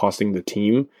suspended and costing the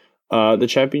team the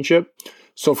championship.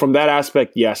 So from that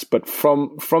aspect, yes. But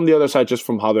from the other side, just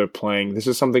from how they're playing, this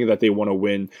is something that they want to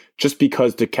win just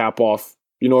because to cap off,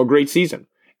 a great season.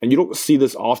 And you don't see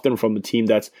this often from a team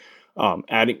that's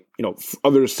adding,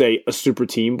 others say a super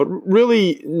team, but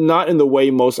really not in the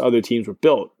way most other teams were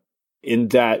built. In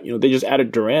that, they just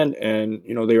added Durant and,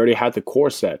 they already had the core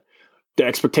set. The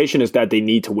expectation is that they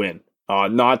need to win,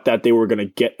 not that they were going to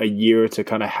get a year to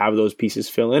kind of have those pieces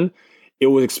fill in. It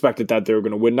was expected that they were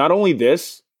going to win not only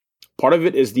this, part of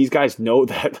it is these guys know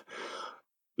that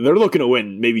they're looking to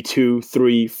win maybe 2,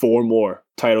 3, 4 more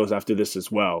titles after this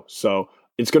as well. So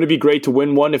it's going to be great to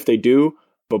win one if they do,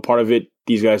 but part of it,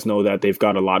 these guys know that they've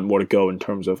got a lot more to go in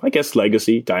terms of, I guess,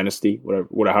 legacy, dynasty,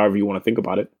 whatever, however you want to think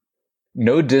about it.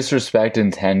 No disrespect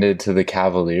intended to the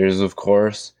Cavaliers, of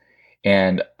course,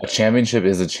 and a championship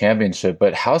is a championship,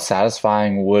 but how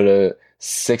satisfying would a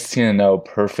 16-0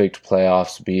 perfect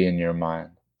playoffs be in your mind?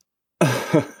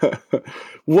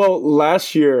 Well,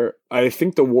 last year, I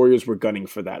think the Warriors were gunning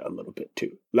for that a little bit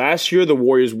too. Last year, the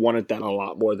Warriors wanted that a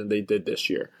lot more than they did this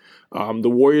year. The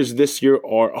Warriors this year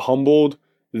are humbled.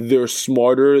 They're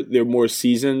smarter. They're more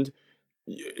seasoned.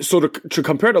 So to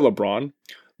compare to LeBron,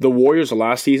 the Warriors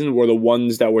last season were the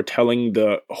ones that were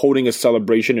holding a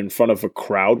celebration in front of a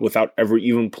crowd without ever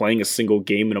even playing a single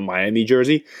game in a Miami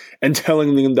jersey and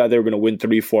telling them that they were going to win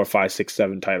 3, 4, 5, 6,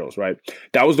 7 titles, right?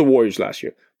 That was the Warriors last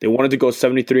year. They wanted to go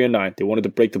 73-9. They wanted to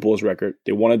break the Bulls record.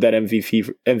 They wanted that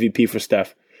MVP for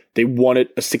Steph. They wanted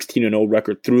a 16-0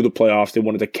 record through the playoffs. They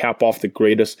wanted to cap off the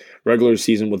greatest regular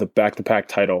season with a back-to-back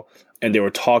title. And they were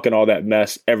talking all that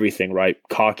mess, everything, right?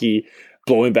 Cocky,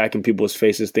 blowing back in people's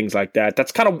faces, things like that.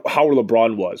 That's kind of how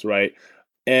LeBron was, right?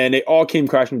 And it all came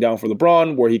crashing down for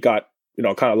LeBron, where he got,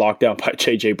 kind of locked down by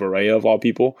JJ Barea, of all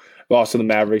people. Lost to the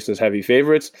Mavericks as heavy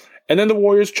favorites. And then the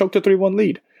Warriors choked a 3-1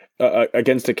 lead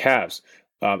against the Cavs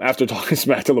after talking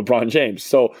smack to LeBron James.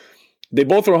 So they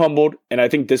both were humbled, and I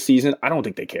think this season, I don't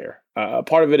think they care.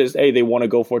 Part of it is, they want to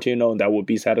go 14-0, and that would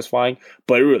be satisfying,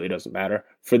 but it really doesn't matter.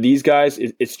 For these guys,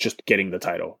 it's just getting the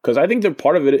title. Because I think that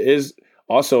part of it is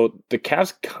also the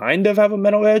Cavs kind of have a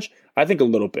mental edge. I think a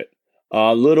little bit.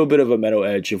 A little bit of a mental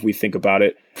edge if we think about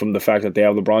it from the fact that they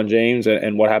have LeBron James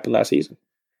and what happened last season.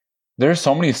 There are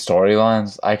so many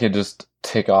storylines. I could just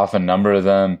tick off a number of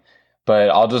them, but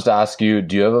I'll just ask you,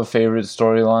 do you have a favorite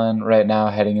storyline right now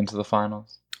heading into the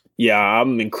finals? Yeah,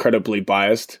 I'm incredibly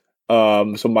biased.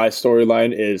 So my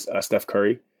storyline is Steph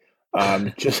Curry.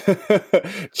 Just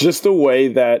the way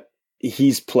that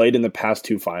he's played in the past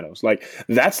 2 finals. Like,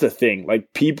 that's the thing.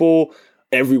 Like, people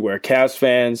everywhere, Cavs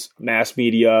fans, mass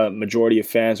media, majority of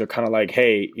fans are kind of like,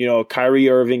 hey, Kyrie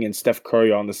Irving and Steph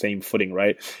Curry are on the same footing,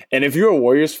 right? And if you're a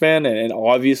Warriors fan, and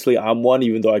obviously I'm one,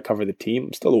 even though I cover the team,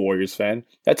 I'm still a Warriors fan,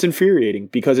 that's infuriating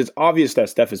because it's obvious that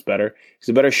Steph is better. He's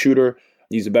a better shooter.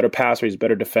 He's a better passer. He's a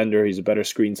better defender. He's a better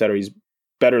screen setter. He's a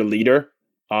better leader.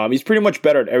 He's pretty much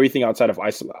better at everything outside of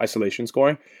isolation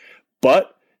scoring.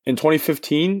 But in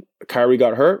 2015, Kyrie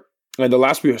got hurt. And the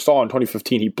last we saw in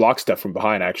 2015, he blocked Steph from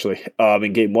behind, actually,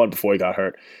 in game 1 before he got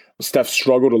hurt. Steph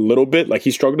struggled a little bit. Like,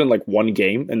 he struggled in like one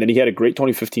game, and then he had a great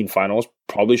 2015 finals.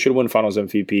 Probably should have won finals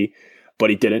MVP, but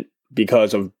he didn't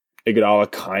because of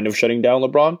Iguodala kind of shutting down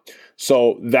LeBron.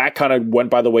 So that kind of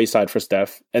went by the wayside for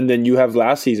Steph. And then you have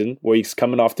last season where he's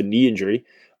coming off the knee injury,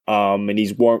 and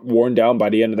he's worn down by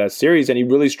the end of that series, and he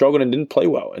really struggled and didn't play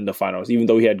well in the finals, even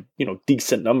though he had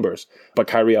decent numbers, but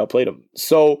Kyrie outplayed him.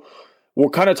 So we're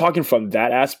kind of talking from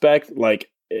that aspect, like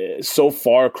so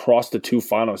far across the 2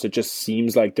 finals, it just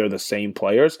seems like they're the same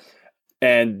players.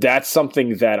 And that's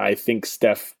something that I think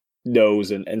Steph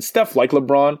knows. And Steph, like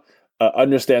LeBron,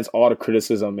 understands all the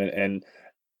criticism and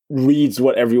reads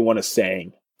what everyone is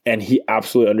saying. And he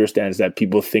absolutely understands that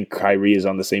people think Kyrie is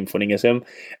on the same footing as him.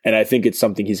 And I think it's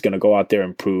something he's going to go out there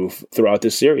and prove throughout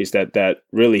this series, that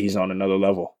really he's on another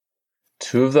level.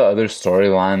 2 of the other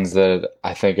storylines that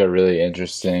I think are really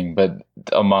interesting, but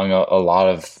among a lot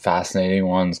of fascinating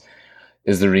ones,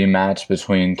 is the rematch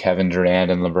between Kevin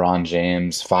Durant and LeBron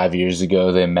James. 5 years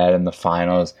ago, they met in the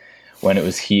finals when it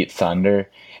was Heat Thunder.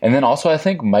 And then also, I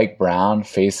think Mike Brown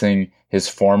facing his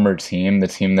former team, the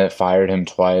team that fired him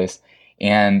twice,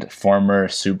 and former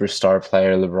superstar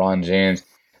player LeBron James.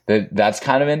 That's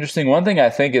kind of interesting. One thing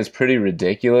I think is pretty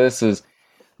ridiculous is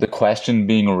the question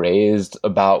being raised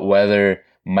about whether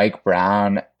Mike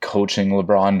Brown coaching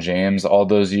LeBron James all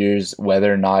those years,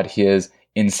 whether or not he has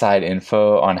inside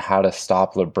info on how to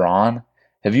stop LeBron.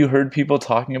 Have you heard people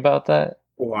talking about that?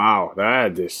 Wow,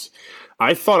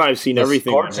 I thought I've seen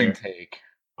everything. Scorching take.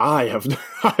 I have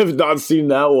not seen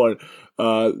that one.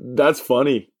 That's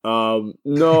funny. No,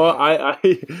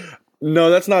 no,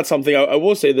 that's not something. I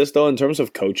will say this though, in terms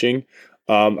of coaching,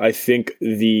 I think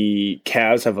the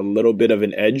Cavs have a little bit of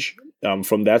an edge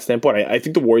from that standpoint. I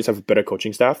think the Warriors have a better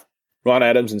coaching staff. Ron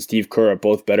Adams and Steve Kerr are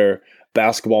both better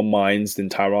basketball minds than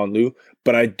Tyronn Lue.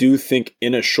 But I do think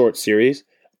in a short series,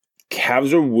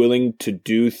 Cavs are willing to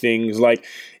do things like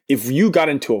if you got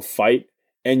into a fight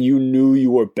and you knew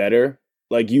you were better,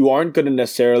 like you aren't going to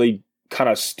necessarily kind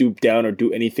of stoop down or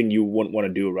do anything you wouldn't want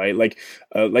to do, right? Like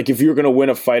if you're going to win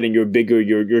a fight and you're bigger,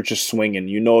 you're just swinging.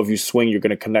 If you swing, you're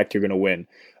going to connect, you're going to win.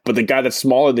 but the guy that's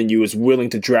smaller than you is willing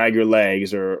to drag your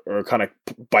legs or kind of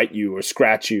bite you or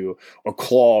scratch you or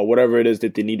claw, whatever it is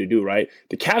that they need to do, right?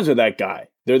 The Cavs are that guy.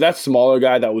 They're that smaller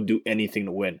guy that will do anything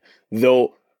to win.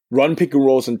 They'll run pick and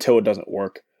rolls until it doesn't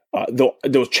work.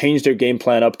 They'll change their game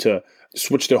plan up to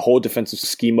switch their whole defensive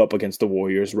scheme up against the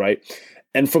Warriors, right?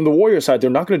 And from the Warriors side, they're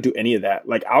not going to do any of that.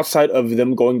 Like, outside of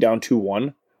them going down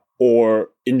 2-1 or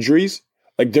injuries,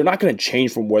 like, they're not going to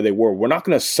change from where they were. We're not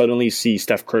going to suddenly see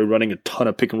Steph Curry running a ton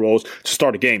of pick and rolls to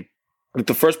start a game. Like,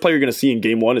 the first play you're going to see in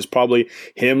game one is probably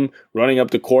him running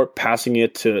up the court, passing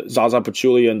it to Zaza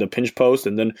Pachulia in the pinch post,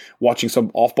 and then watching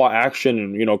some off-ball action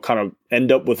and, you know, kind of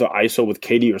end up with an ISO with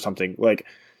KD or something. Like,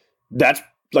 that's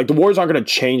like, the Warriors aren't going to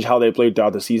change how they play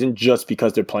throughout the season just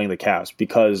because they're playing the Cavs,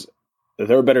 because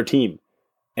they're a better team.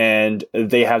 And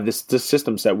they have this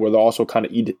system set where they're also kind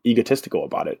of egotistical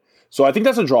about it. So I think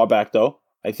that's a drawback, though.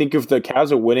 I think if the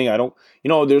Cavs are winning,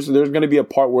 there's going to be a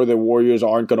part where the Warriors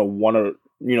aren't going to want to,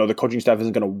 you know, the coaching staff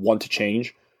isn't going to want to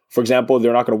change. For example,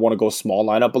 they're not going to want to go small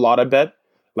lineup a lot, I bet.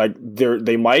 Like,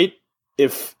 they might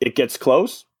if it gets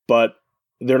close, but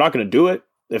they're not going to do it.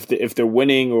 If they're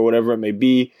winning or whatever it may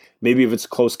be, maybe if it's a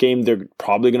close game, they're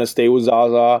probably going to stay with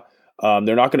Zaza.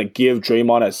 They're not going to give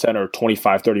Draymond at center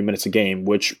 25, 30 minutes a game,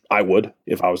 which I would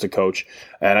if I was the coach.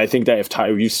 And I think that if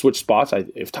you switch spots,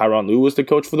 if Tyronn Lue was the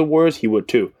coach for the Warriors, he would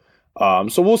too.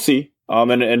 So we'll see.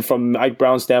 And from Mike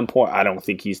Brown's standpoint, I don't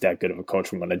think he's that good of a coach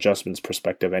from an adjustments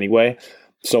perspective anyway.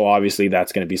 So obviously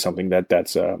that's going to be something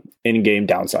that's in-game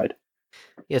downside.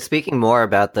 Yeah, speaking more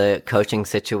about the coaching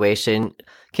situation,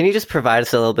 can you just provide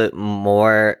us a little bit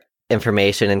more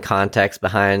information and context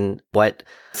behind what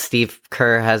Steve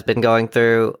Kerr has been going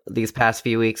through these past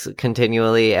few weeks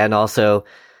continually, and also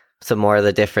some more of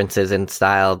the differences in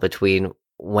style between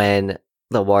when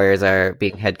the Warriors are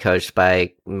being head coached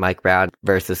by Mike Brown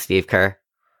versus Steve Kerr?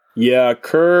 Yeah,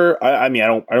 Kerr, I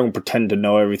don't pretend to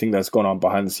know everything that's going on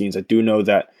behind the scenes. I do know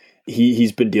that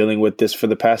he's been dealing with this for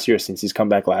the past year since he's come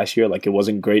back last year. Like, it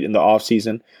wasn't great in the offseason,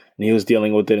 and he was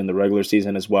dealing with it in the regular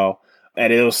season as well.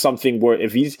 And it was something where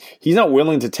if he's not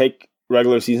willing to take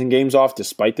regular season games off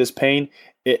despite this pain,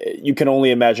 you can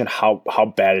only imagine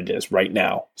how bad it is right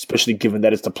now, especially given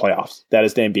that it's the playoffs, that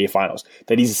is the NBA Finals,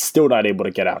 that he's still not able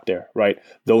to get out there, right?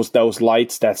 Those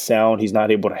lights, that sound, he's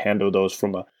not able to handle those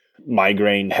from a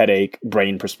migraine, headache,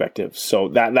 brain perspective. So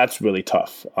that's really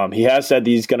tough. He has said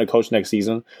he's going to coach next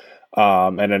season,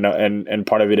 and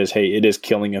part of it is, hey, it is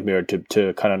killing him here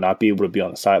to kind of not be able to be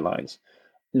on the sidelines.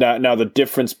 Now the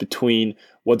difference between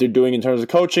what they're doing in terms of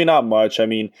coaching, not much. I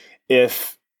mean,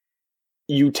 if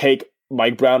you take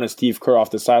Mike Brown and Steve Kerr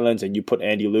off the sidelines and you put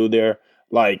Andy Liu there,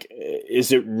 like,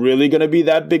 is it really going to be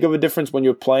that big of a difference when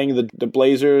you're playing the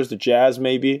Blazers, the Jazz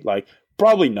maybe? Like,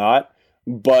 probably not.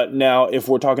 But now if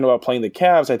we're talking about playing the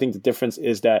Cavs, I think the difference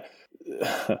is that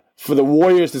for the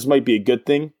Warriors, this might be a good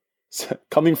thing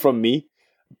coming from me.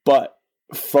 But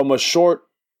from a short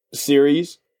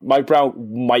series, Mike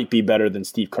Brown might be better than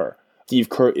Steve Kerr. Steve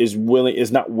Kerr is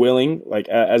not willing, like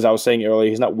as I was saying earlier,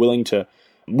 he's not willing to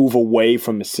move away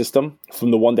from his system,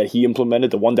 from the one that he implemented,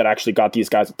 the one that actually got these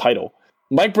guys a title.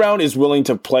 Mike Brown is willing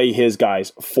to play his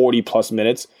guys 40-plus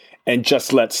minutes and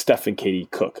just let Steph and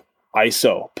KD cook.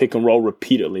 ISO, pick and roll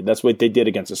repeatedly. That's what they did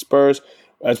against the Spurs.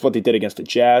 That's what they did against the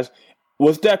Jazz.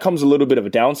 With that comes a little bit of a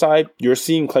downside. You're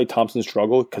seeing Klay Thompson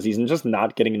struggle because he's just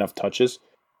not getting enough touches.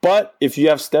 But if you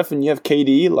have Steph and you have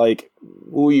KD, like,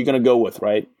 who are you going to go with,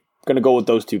 right? Going to go with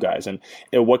those two guys. And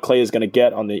what Klay is going to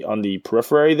get on the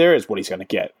periphery there is what he's going to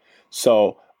get.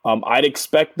 So I'd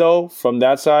expect, though, from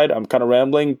that side, I'm kind of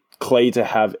rambling, Klay to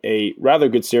have a rather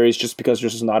good series just because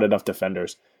there's just not enough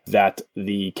defenders that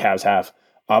the Cavs have.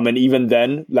 And even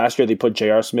then, last year they put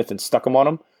J.R. Smith and stuck him on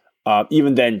him.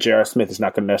 Even then, J.R. Smith is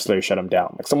not going to necessarily shut him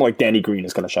down. Like, someone like Danny Green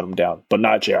is going to shut him down, but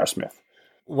not J.R. Smith.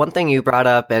 One thing you brought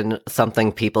up, and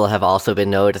something people have also been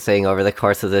noticing over the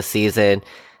course of this season,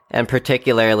 and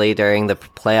particularly during the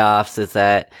playoffs, is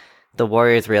that the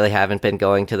Warriors really haven't been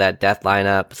going to that death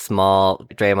lineup, small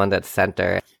Draymond at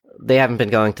center. They haven't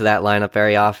been going to that lineup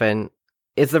very often.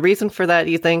 Is the reason for that,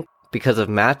 you think, because of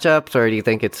matchups, or do you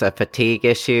think it's a fatigue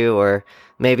issue, or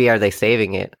maybe are they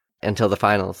saving it until the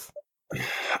finals?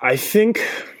 I think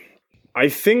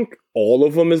all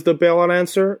of them is the bailout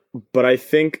answer, but I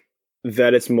think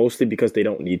that it's mostly because they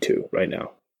don't need to right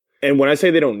now. And when I say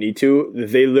they don't need to,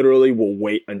 they literally will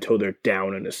wait until they're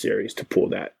down in a series to pull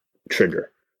that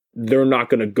trigger. They're not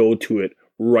going to go to it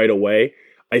right away.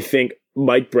 I think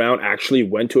Mike Brown actually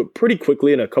went to it pretty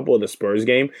quickly in a couple of the Spurs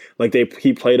game. Like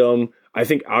he played them, I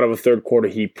think out of a third quarter,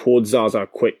 he pulled Zaza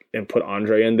quick and put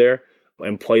Andre in there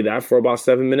and played that for about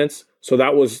 7 minutes. So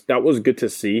that was good to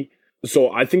see.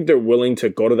 So I think they're willing to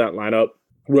go to that lineup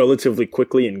relatively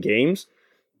quickly in games,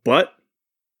 but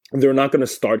they're not going to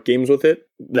start games with it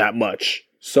that much.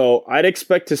 So I'd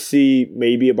expect to see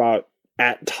maybe about,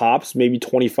 at tops, maybe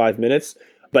 25 minutes.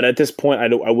 But at this point, I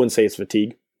wouldn't say it's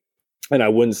fatigue. And I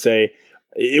wouldn't say,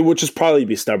 it would just probably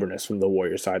be stubbornness from the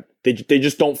Warriors side. They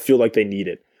just don't feel like they need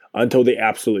it until they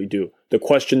absolutely do. The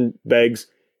question begs,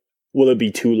 will it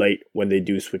be too late when they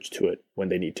do switch to it when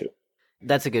they need to?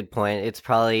 That's a good point. It's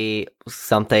probably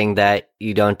something that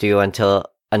you don't do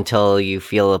until you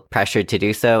feel pressured to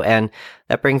do so. And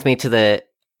that brings me to the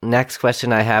next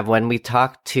question I have. When we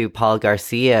talked to Paul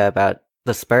Garcia about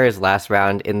the Spurs last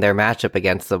round in their matchup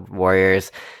against the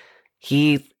Warriors,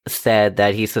 he said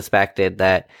that he suspected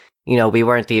that, we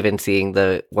weren't even seeing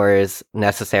the Warriors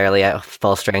necessarily at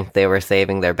full strength. They were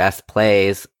saving their best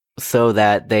plays so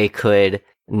that they could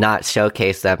not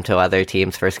showcase them to other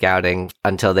teams for scouting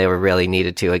until they were really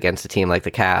needed to against a team like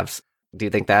the Cavs. Do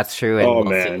you think that's true? And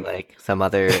we'll see like some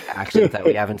other actions that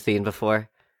we haven't seen before?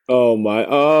 Oh my,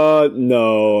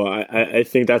 no, I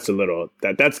think that's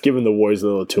that's giving the Warriors a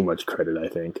little too much credit, I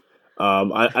think.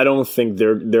 I don't think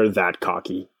they're that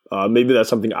cocky. Maybe that's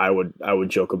something I would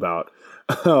joke about.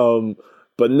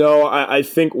 But no, I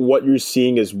think what you're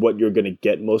seeing is what you're going to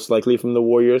get most likely from the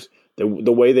Warriors. The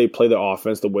way they play their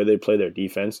offense, the way they play their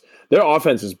defense. Their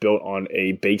offense is built on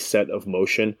a base set of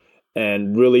motion,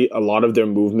 and really a lot of their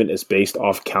movement is based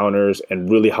off counters and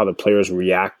really how the players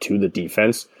react to the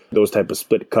defense. Those type of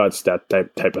split cuts, that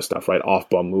type of stuff, right?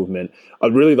 Off-ball movement.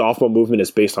 Really, the off-ball movement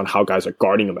is based on how guys are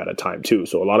guarding them at a time, too.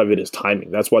 So a lot of it is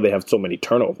timing. That's why they have so many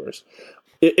turnovers.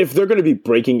 If they're going to be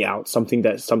breaking out something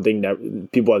that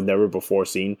people have never before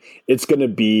seen, it's going to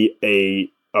be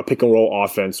a pick-and-roll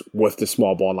offense with the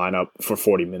small ball lineup for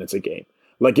 40 minutes a game.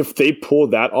 Like, if they pull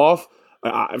that off,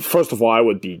 first of all, I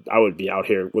would be out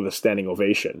here with a standing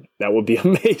ovation. That would be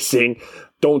amazing.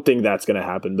 Don't think that's going to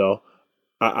happen, though.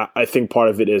 I think part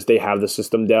of it is they have the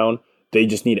system down. They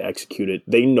just need to execute it.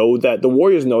 They know that the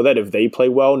Warriors know that if they play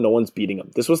well, no one's beating them.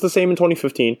 This was the same in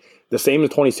 2015, the same in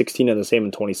 2016, and the same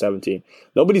in 2017.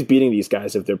 Nobody's beating these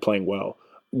guys if they're playing well.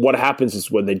 What happens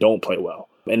is when they don't play well,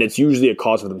 and it's usually a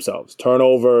cause of themselves.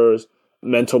 Turnovers,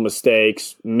 mental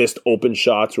mistakes, missed open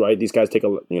shots, right? These guys take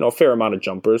a fair amount of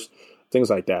jumpers, things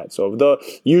like that. So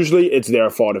usually it's their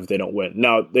fault if they don't win.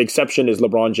 Now, the exception is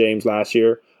LeBron James last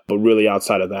year. But really,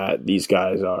 outside of that, these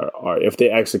guys are if they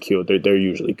execute, they're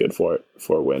usually good for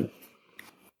a win.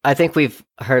 I think we've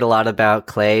heard a lot about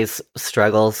Klay's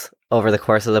struggles over the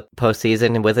course of the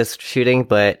postseason with his shooting,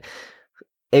 but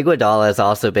Iguodala has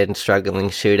also been struggling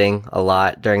shooting a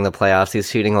lot during the playoffs. He's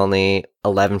shooting only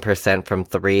 11% from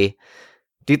three.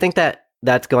 Do you think that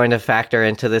that's going to factor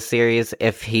into this series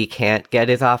if he can't get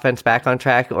his offense back on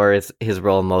track, or is his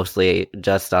role mostly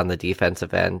just on the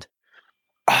defensive end?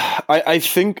 I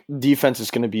think defense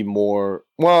is going to be more...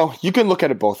 Well, you can look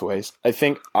at it both ways. I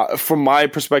think, from my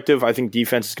perspective, I think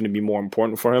defense is going to be more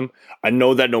important for him. I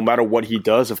know that no matter what he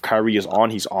does, if Kyrie is on,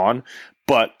 he's on.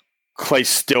 But Klay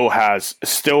still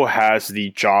has the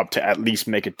job to at least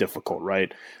make it difficult,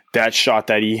 right? That shot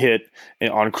that he hit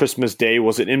on Christmas Day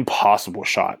was an impossible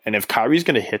shot. And if Kyrie's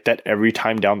going to hit that every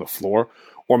time down the floor,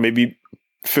 or maybe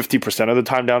 50% of the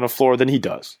time down the floor, then he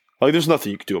does. Like, there's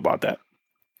nothing you can do about that.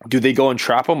 Do they go and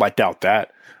trap him? I doubt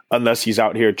that, unless he's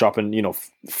out here dropping,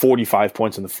 45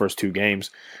 points in the first two games.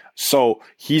 So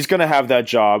he's going to have that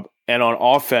job. And on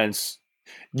offense,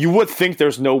 you would think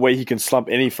there's no way he can slump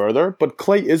any further, but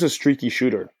Klay is a streaky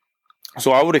shooter.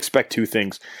 So I would expect two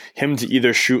things. Him to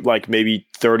either shoot like maybe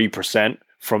 30%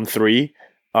 from three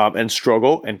and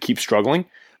struggle and keep struggling,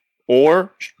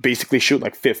 or basically shoot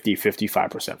like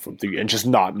 55% from three and just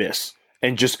not miss.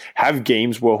 And just have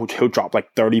games where he'll drop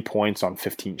like 30 points on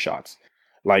 15 shots.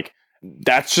 Like,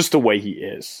 that's just the way he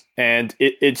is. And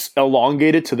it's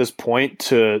elongated to this point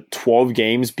to 12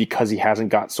 games because he hasn't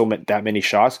got that many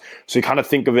shots. So you kind of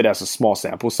think of it as a small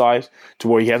sample size to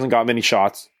where he hasn't got many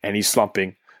shots and he's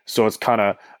slumping. So it's kind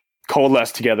of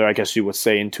coalesced together, I guess you would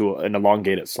say, into an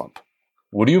elongated slump.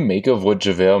 What do you make of what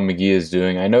JaVale McGee is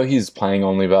doing? I know he's playing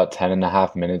only about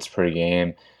 10.5 minutes per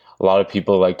game. A lot of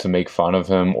people like to make fun of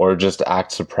him or just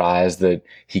act surprised that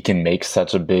he can make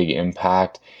such a big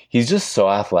impact. He's just so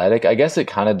athletic. I guess it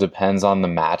kind of depends on the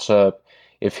matchup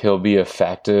if he'll be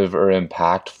effective or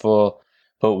impactful.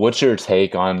 But what's your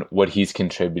take on what he's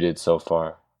contributed so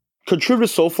far? Contributed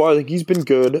so far, I think he's been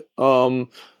good.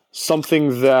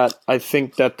 Something that I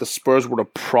think that the Spurs would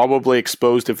have probably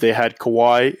exposed if they had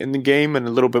Kawhi in the game and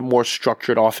a little bit more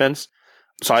structured offense.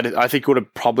 So I think it would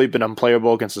have probably been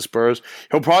unplayable against the Spurs.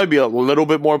 He'll probably be a little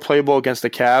bit more playable against the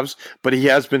Cavs, but he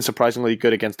has been surprisingly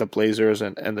good against the Blazers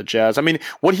and the Jazz. I mean,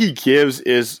 what he gives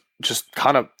is just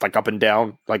kind of like up and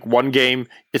down. Like one game,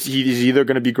 he's either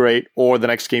going to be great, or the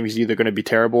next game he's either going to be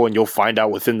terrible, and you'll find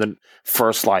out within the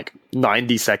first like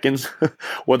 90 seconds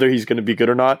whether he's going to be good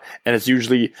or not. And it's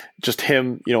usually just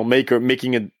him,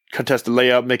 making a contested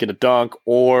layup, making a dunk,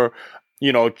 or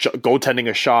goaltending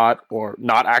a shot, or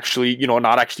not actually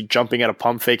jumping at a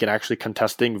pump fake and actually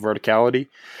contesting verticality.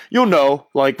 You'll know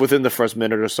like within the first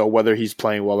minute or so whether he's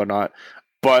playing well or not.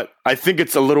 But I think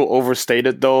it's a little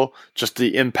overstated, though, just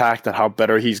the impact and how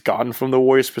better he's gotten from the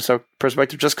Warriors'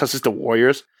 perspective, just because it's the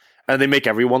Warriors. And they make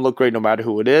everyone look great no matter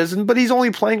who it is. But he's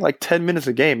only playing like 10 minutes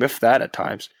a game, if that at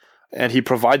times. And he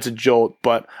provides a jolt,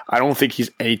 but I don't think he's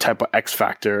any type of X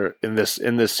factor in this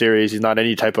series. He's not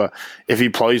any type of, if he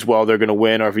plays well, they're going to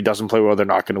win, or if he doesn't play well, they're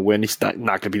not going to win. He's not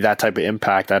going to be that type of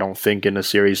impact, I don't think, in a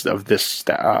series of this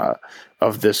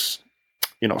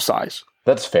size.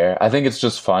 That's fair. I think it's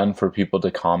just fun for people to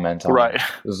comment on. Right.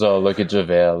 So look at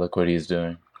JaVale. Look what he's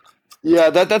doing.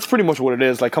 Yeah, that's pretty much what it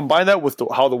is. Like, combine that with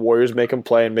how the Warriors make him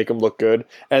play and make him look good,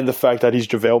 and the fact that he's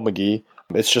JaVale McGee.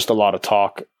 It's just a lot of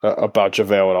talk about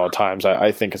JaVale at all times.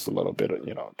 I think it's a little bit,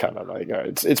 kind of like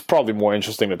it's probably more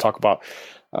interesting to talk about,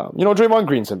 Draymond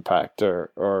Green's impact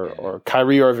or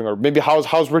Kyrie Irving, or maybe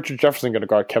how's Richard Jefferson going to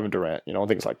guard Kevin Durant,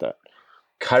 things like that.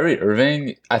 Kyrie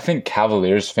Irving, I think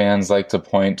Cavaliers fans like to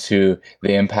point to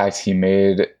the impact he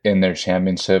made in their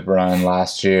championship run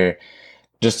last year.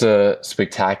 Just a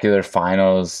spectacular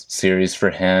finals series for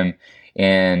him.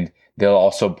 And they'll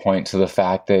also point to the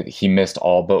fact that he missed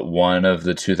all but one of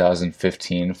the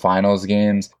 2015 finals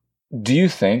games. Do you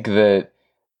think that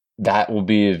will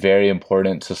be very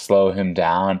important to slow him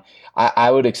down?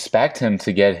 I would expect him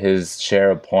to get his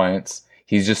share of points.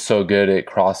 He's just so good at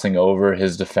crossing over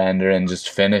his defender and just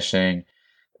finishing.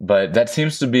 But that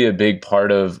seems to be a big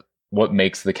part of what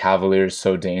makes the Cavaliers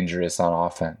so dangerous on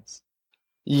offense.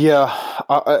 Yeah,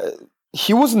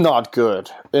 he was not good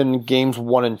in games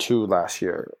 1 and 2 last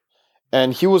year.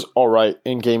 And he was all right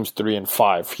in games 3 and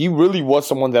 5. He really was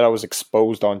someone that I was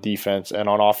exposed on defense, and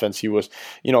on offense he was,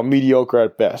 mediocre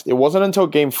at best. It wasn't until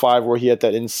game 5 where he had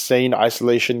that insane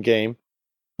isolation game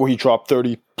where he dropped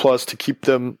 30 plus to keep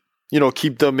them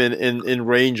in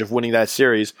range of winning that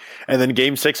series. And then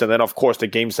game 6, and then of course the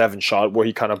game 7 shot where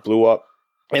he kind of blew up.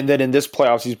 And then in this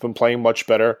playoffs, he's been playing much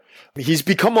better. He's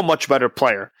become a much better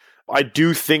player. I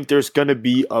do think there's going to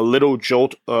be a little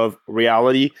jolt of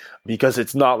reality because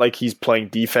it's not like he's playing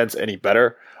defense any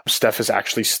better. Steph is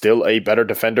actually still a better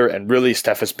defender, and really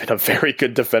Steph has been a very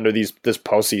good defender this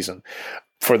postseason.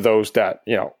 For those that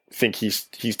think he's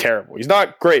terrible, he's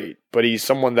not great, but he's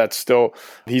someone that's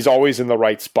he's always in the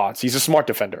right spots. He's a smart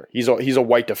defender. He's a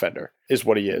white defender, is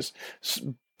what he is.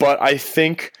 But I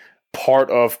think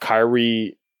part of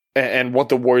Kyrie and what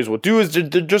the Warriors will do is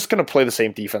they're just going to play the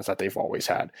same defense that they've always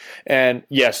had. And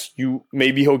yes,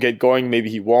 maybe he'll get going, maybe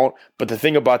he won't. But the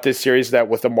thing about this series is that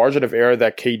with the margin of error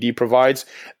that KD provides,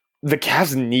 the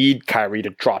Cavs need Kyrie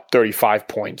to drop 35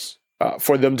 points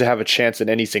for them to have a chance in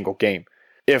any single game.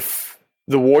 If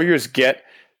the Warriors get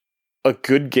a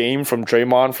good game from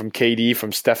Draymond, from KD,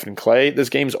 from Steph and Clay, this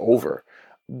game's over.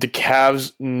 The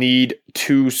Cavs need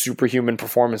 2 superhuman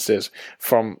performances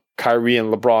from Kyrie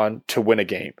and LeBron to win a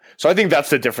game. So I think that's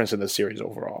the difference in the series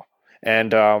overall.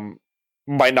 And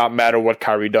might not matter what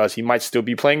Kyrie does. He might still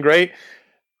be playing great.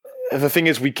 The thing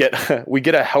is, we get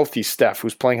a healthy Steph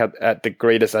who's playing at the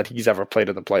greatest that he's ever played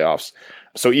in the playoffs.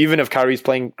 So even if Kyrie's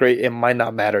playing great, it might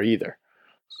not matter either.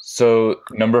 So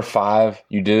number 5,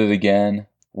 you did it again.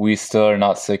 We still are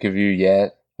not sick of you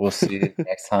yet. We'll see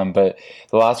next time. But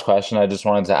the last question I just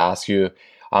wanted to ask you,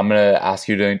 I'm going to ask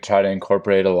you to try to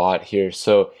incorporate a lot here.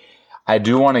 So I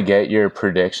do want to get your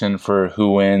prediction for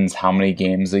who wins, how many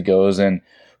games it goes, and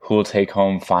who will take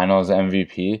home finals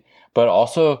MVP. But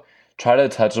also try to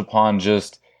touch upon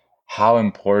just how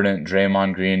important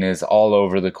Draymond Green is all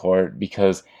over the court,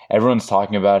 because everyone's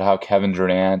talking about how Kevin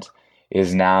Durant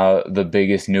is now the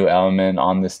biggest new element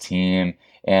on this team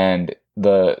and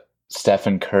the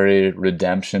Stephen Curry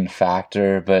redemption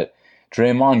factor, but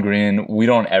Draymond Green, we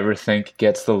don't ever think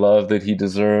gets the love that he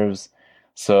deserves.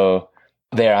 So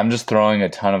I'm just throwing a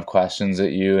ton of questions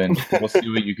at you, and we'll see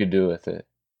what you could do with it.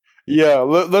 Yeah,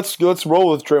 let's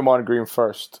roll with Draymond Green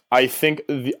first. I think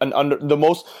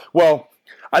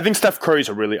I think Steph Curry's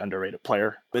a really underrated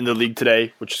player in the league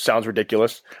today, which sounds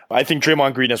ridiculous. I think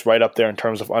Draymond Green is right up there in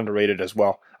terms of underrated as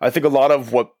well. I think a lot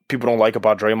of what people don't like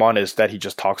about Draymond is that he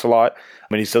just talks a lot. I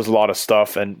mean, he says a lot of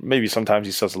stuff, and maybe sometimes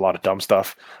he says a lot of dumb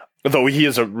stuff. Though he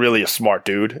is really a smart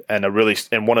dude and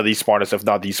one of the smartest, if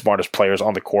not the smartest players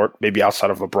on the court, maybe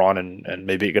outside of LeBron and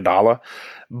maybe Iguodala.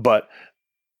 But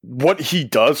what he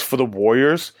does for the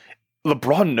Warriors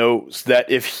LeBron knows that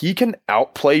if he can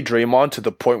outplay Draymond to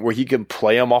the point where he can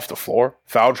play him off the floor,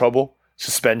 foul trouble,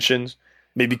 suspensions,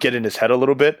 maybe get in his head a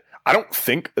little bit, I don't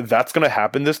think that's going to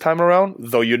happen this time around,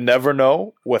 though you never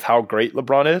know with how great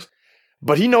LeBron is.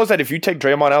 But he knows that if you take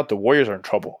Draymond out, the Warriors are in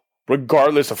trouble,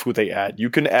 regardless of who they add.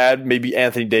 You can add maybe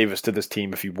Anthony Davis to this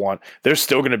team if you want. They're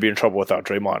still going to be in trouble without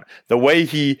Draymond. The way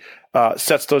he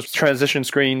sets those transition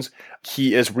screens,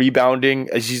 he is rebounding.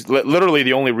 He's literally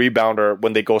the only rebounder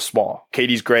when they go small.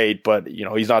 KD's great, but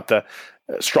he's not the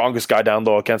strongest guy down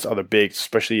low against other bigs,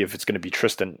 especially if it's going to be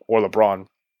Tristan or LeBron.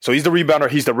 So he's the rebounder.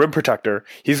 He's the rim protector.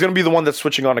 He's going to be the one that's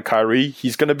switching on to Kyrie.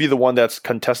 He's going to be the one that's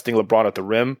contesting LeBron at the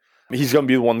rim. He's going to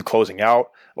be the one closing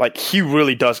out. Like, he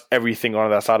really does everything on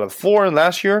that side of the floor. And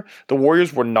last year, the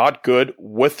Warriors were not good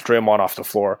with Draymond off the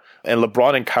floor. And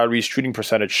LeBron and Kyrie's shooting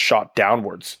percentage shot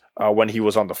downwards when he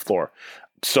was on the floor.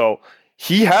 So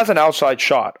he has an outside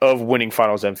shot of winning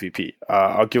Finals MVP.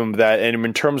 I'll give him that. And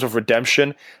in terms of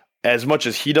redemption, as much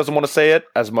as he doesn't want to say it,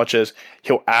 as much as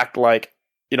he'll act like,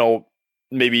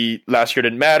 maybe last year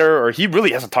didn't matter, or he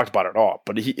really hasn't talked about it at all,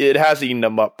 but it has eaten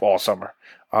him up all summer.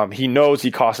 He knows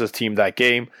he cost his team that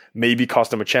game, maybe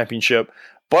cost him a championship.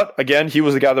 But again, he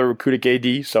was the guy that recruited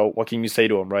KD, so what can you say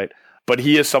to him, right? But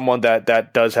he is someone that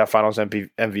does have Finals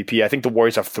MVP. I think the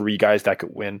Warriors have 3 guys that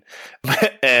could win.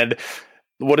 And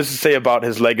what does it say about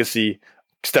his legacy,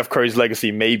 Steph Curry's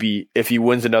legacy, maybe if he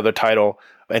wins another title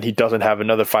and he doesn't have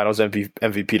another Finals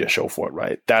MVP to show for it,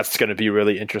 right? That's going to be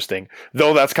really interesting.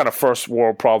 Though that's kind of first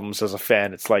world problems as a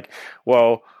fan. It's like,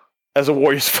 well, as a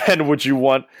Warriors fan, would you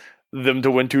want them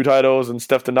to win 2 titles and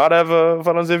Steph to not have a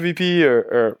Finals MVP?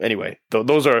 Or anyway,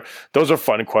 those are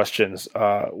fun questions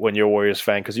when you're a Warriors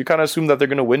fan, because you kind of assume that they're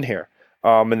going to win here.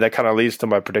 And that kind of leads to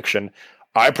my prediction.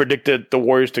 I predicted the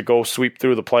Warriors to go sweep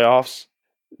through the playoffs.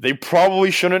 They probably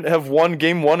shouldn't have won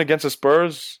Game 1 against the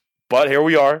Spurs, but here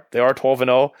we are. They are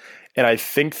 12-0, and I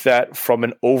think that from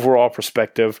an overall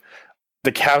perspective,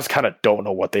 the Cavs kind of don't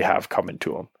know what they have coming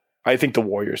to them. I think the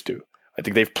Warriors do. I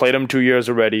think they've played them 2 years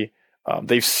already.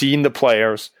 They've seen the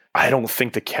players. I don't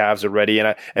think the Cavs are ready,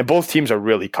 and both teams are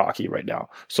really cocky right now.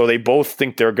 So they both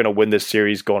think they're going to win this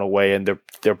series going away, and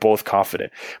they're both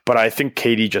confident. But I think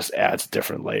KD just adds a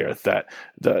different layer that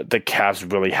the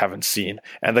Cavs really haven't seen.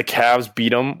 And the Cavs beat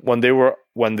them when they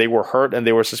were hurt and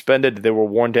they were suspended, they were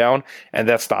worn down, and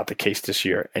that's not the case this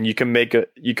year. And you can make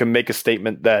a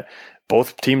statement that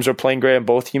both teams are playing great and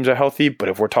both teams are healthy. But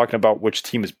if we're talking about which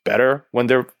team is better when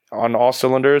they're on all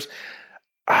cylinders,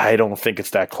 I don't think it's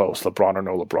that close, LeBron or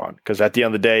no LeBron. Because at the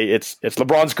end of the day, it's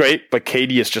LeBron's great, but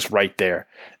KD is just right there,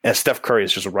 and Steph Curry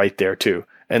is just right there too.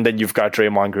 And then you've got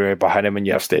Draymond Green behind him, and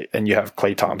you have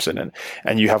Klay Thompson,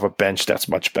 and you have a bench that's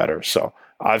much better. So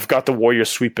I've got the Warriors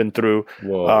sweeping through.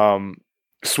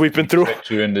 Sweeping through.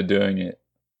 Tricked you into doing it.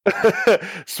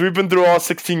 Sweeping through all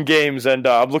 16 games, and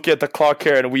I'm looking at the clock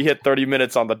here, and we hit 30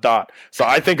 minutes on the dot. So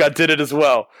I think I did it as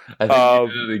well. I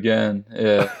think you did it again.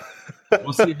 Yeah.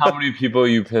 We'll see how many people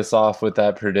you piss off with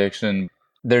that prediction.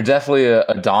 They're definitely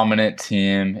a dominant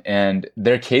team, and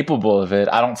they're capable of it.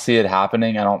 I don't see it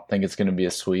happening. I don't think it's going to be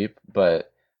a sweep, but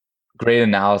great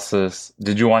analysis.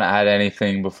 Did you want to add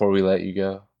anything before we let you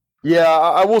go? Yeah,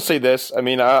 I will say this. I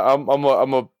mean, I'm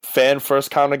a fan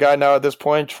first kind of guy now at this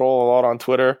point. Troll a lot on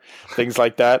Twitter, things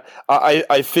like that.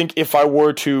 I think if I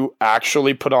were to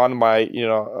actually put on my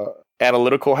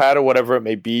analytical hat or whatever it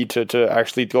may be to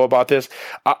actually go about this,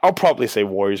 I'll probably say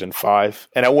Warriors in 5,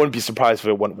 and I wouldn't be surprised if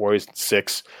it went Warriors in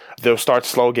 6. They'll start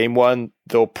slow Game 1.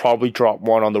 They'll probably drop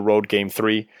 1 on the road Game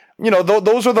 3.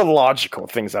 Those are the logical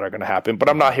things that are going to happen, but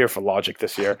I'm not here for logic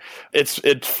this year. It's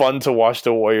fun to watch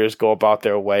the Warriors go about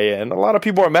their way, and a lot of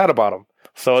people are mad about them.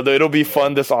 So it'll be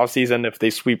fun this offseason if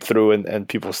they sweep through and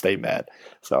people stay mad.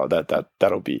 So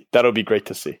that'll be great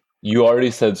to see. You already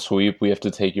said sweep. We have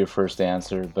to take your first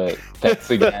answer, but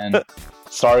thanks again.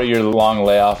 Sorry your long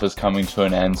layoff is coming to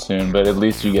an end soon, but at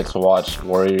least you get to watch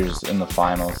Warriors in the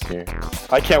finals here.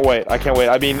 I can't wait.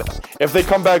 I mean, if they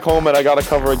come back home and I got to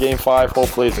cover a Game 5,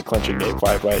 hopefully it's a clinching Game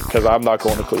 5, right? Because I'm not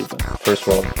going to Cleveland. First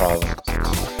world problems.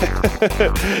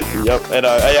 Yep. And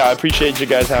I appreciate you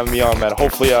guys having me on, man.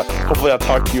 Hopefully I'll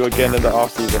talk to you again in the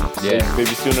offseason. Yeah.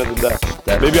 Maybe sooner than that.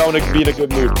 Definitely. Maybe I want to be in a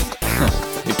good mood.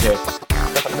 Take care.